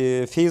 žinai,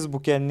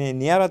 Facebook'e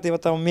nėra, tai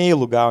va tau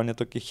mailų gauni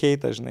tokį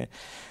heitą, žinai.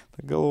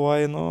 Tai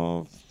galvoju, nu,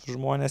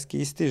 žmonės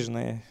keisti,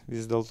 žinai,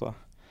 vis dėlto.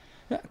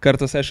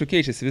 Kartos, aišku,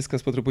 keičiasi,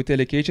 viskas po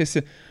truputėlį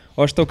keičiasi.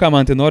 O aš tau ką,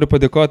 man tai noriu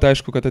padėkoti,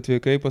 aišku, kad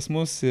atvykai pas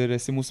mus ir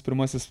esi mūsų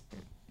pirmasis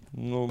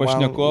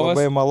pašnekovas.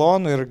 Labai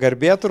malonu ir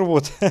garbė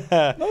turbūt.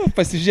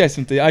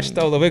 Pasižiūrėsim, tai ačiū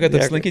tau labai, kad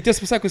apsilankei.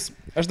 Tiesą pasakius,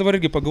 aš dabar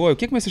irgi pagalvoju,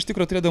 kiek mes iš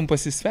tikrųjų turėdom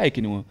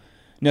pasisveikinimų.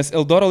 Nes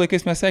Eldoro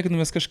laikais mes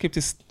sveikinomės kažkaip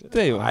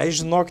tai jau. Ai,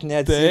 žinok,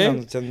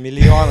 neatsimenu, ten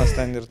milijonas,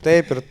 ten ir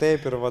taip.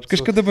 Ir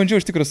kažkada bandžiau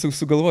iš tikrųjų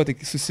sugalvoti,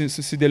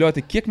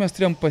 susidėlioti, kiek mes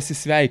turėjom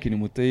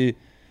pasisveikinimų. Tai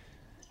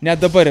net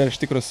dabar yra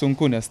iš tikrųjų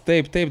sunku, nes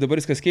taip, dabar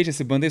viskas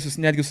keičiasi, bandai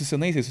netgi su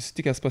senaisiais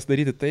susitikęs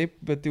pasidaryti taip,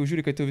 bet jau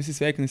žiūri, kad jau visi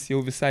sveikinasi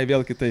jau visai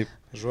vėl kitaip.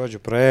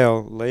 Žodžiu, praėjo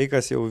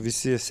laikas, jau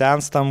visi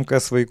senstam,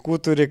 kas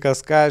vaikų turi, kas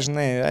ką,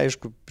 žinai,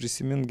 aišku,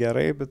 prisimint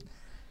gerai, bet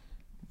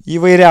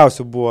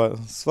įvairiausių buvo.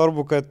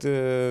 Svarbu, kad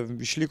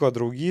išliko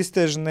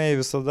draugystė, žinai,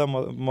 visada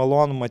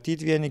malonu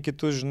matyti vieni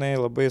kitus, žinai,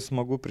 labai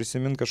smagu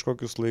prisiminti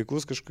kažkokius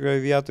laikus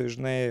kažkokioje vietoje,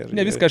 žinai.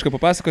 Ne viską aišku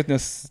papasakot,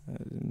 nes...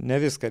 Ne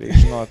viską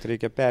reikia žinoti,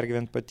 reikia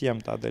pergyventi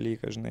patiems tą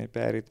dalyką, žinai,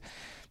 pereit.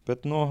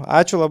 Bet, nu,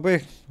 ačiū labai,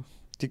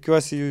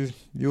 tikiuosi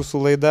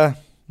jūsų laida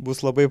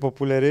bus labai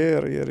populiari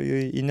ir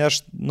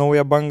įneš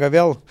naują bangą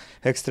vėl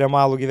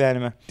ekstremalų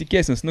gyvenime.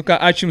 Tikėsimės. Nu ką,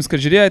 ačiū Jums,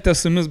 kad žiūrėjote,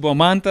 su Jumis buvo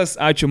Mantas,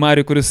 ačiū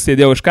Mariui, kuris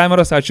sėdėjo už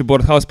kameros, ačiū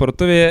Boardhouse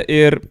parduotuvėje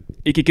ir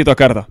iki kito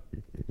karto.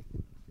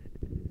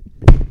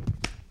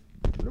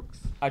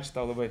 Ačiū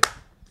tau labai.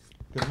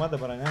 Pirma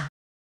dabar, ne?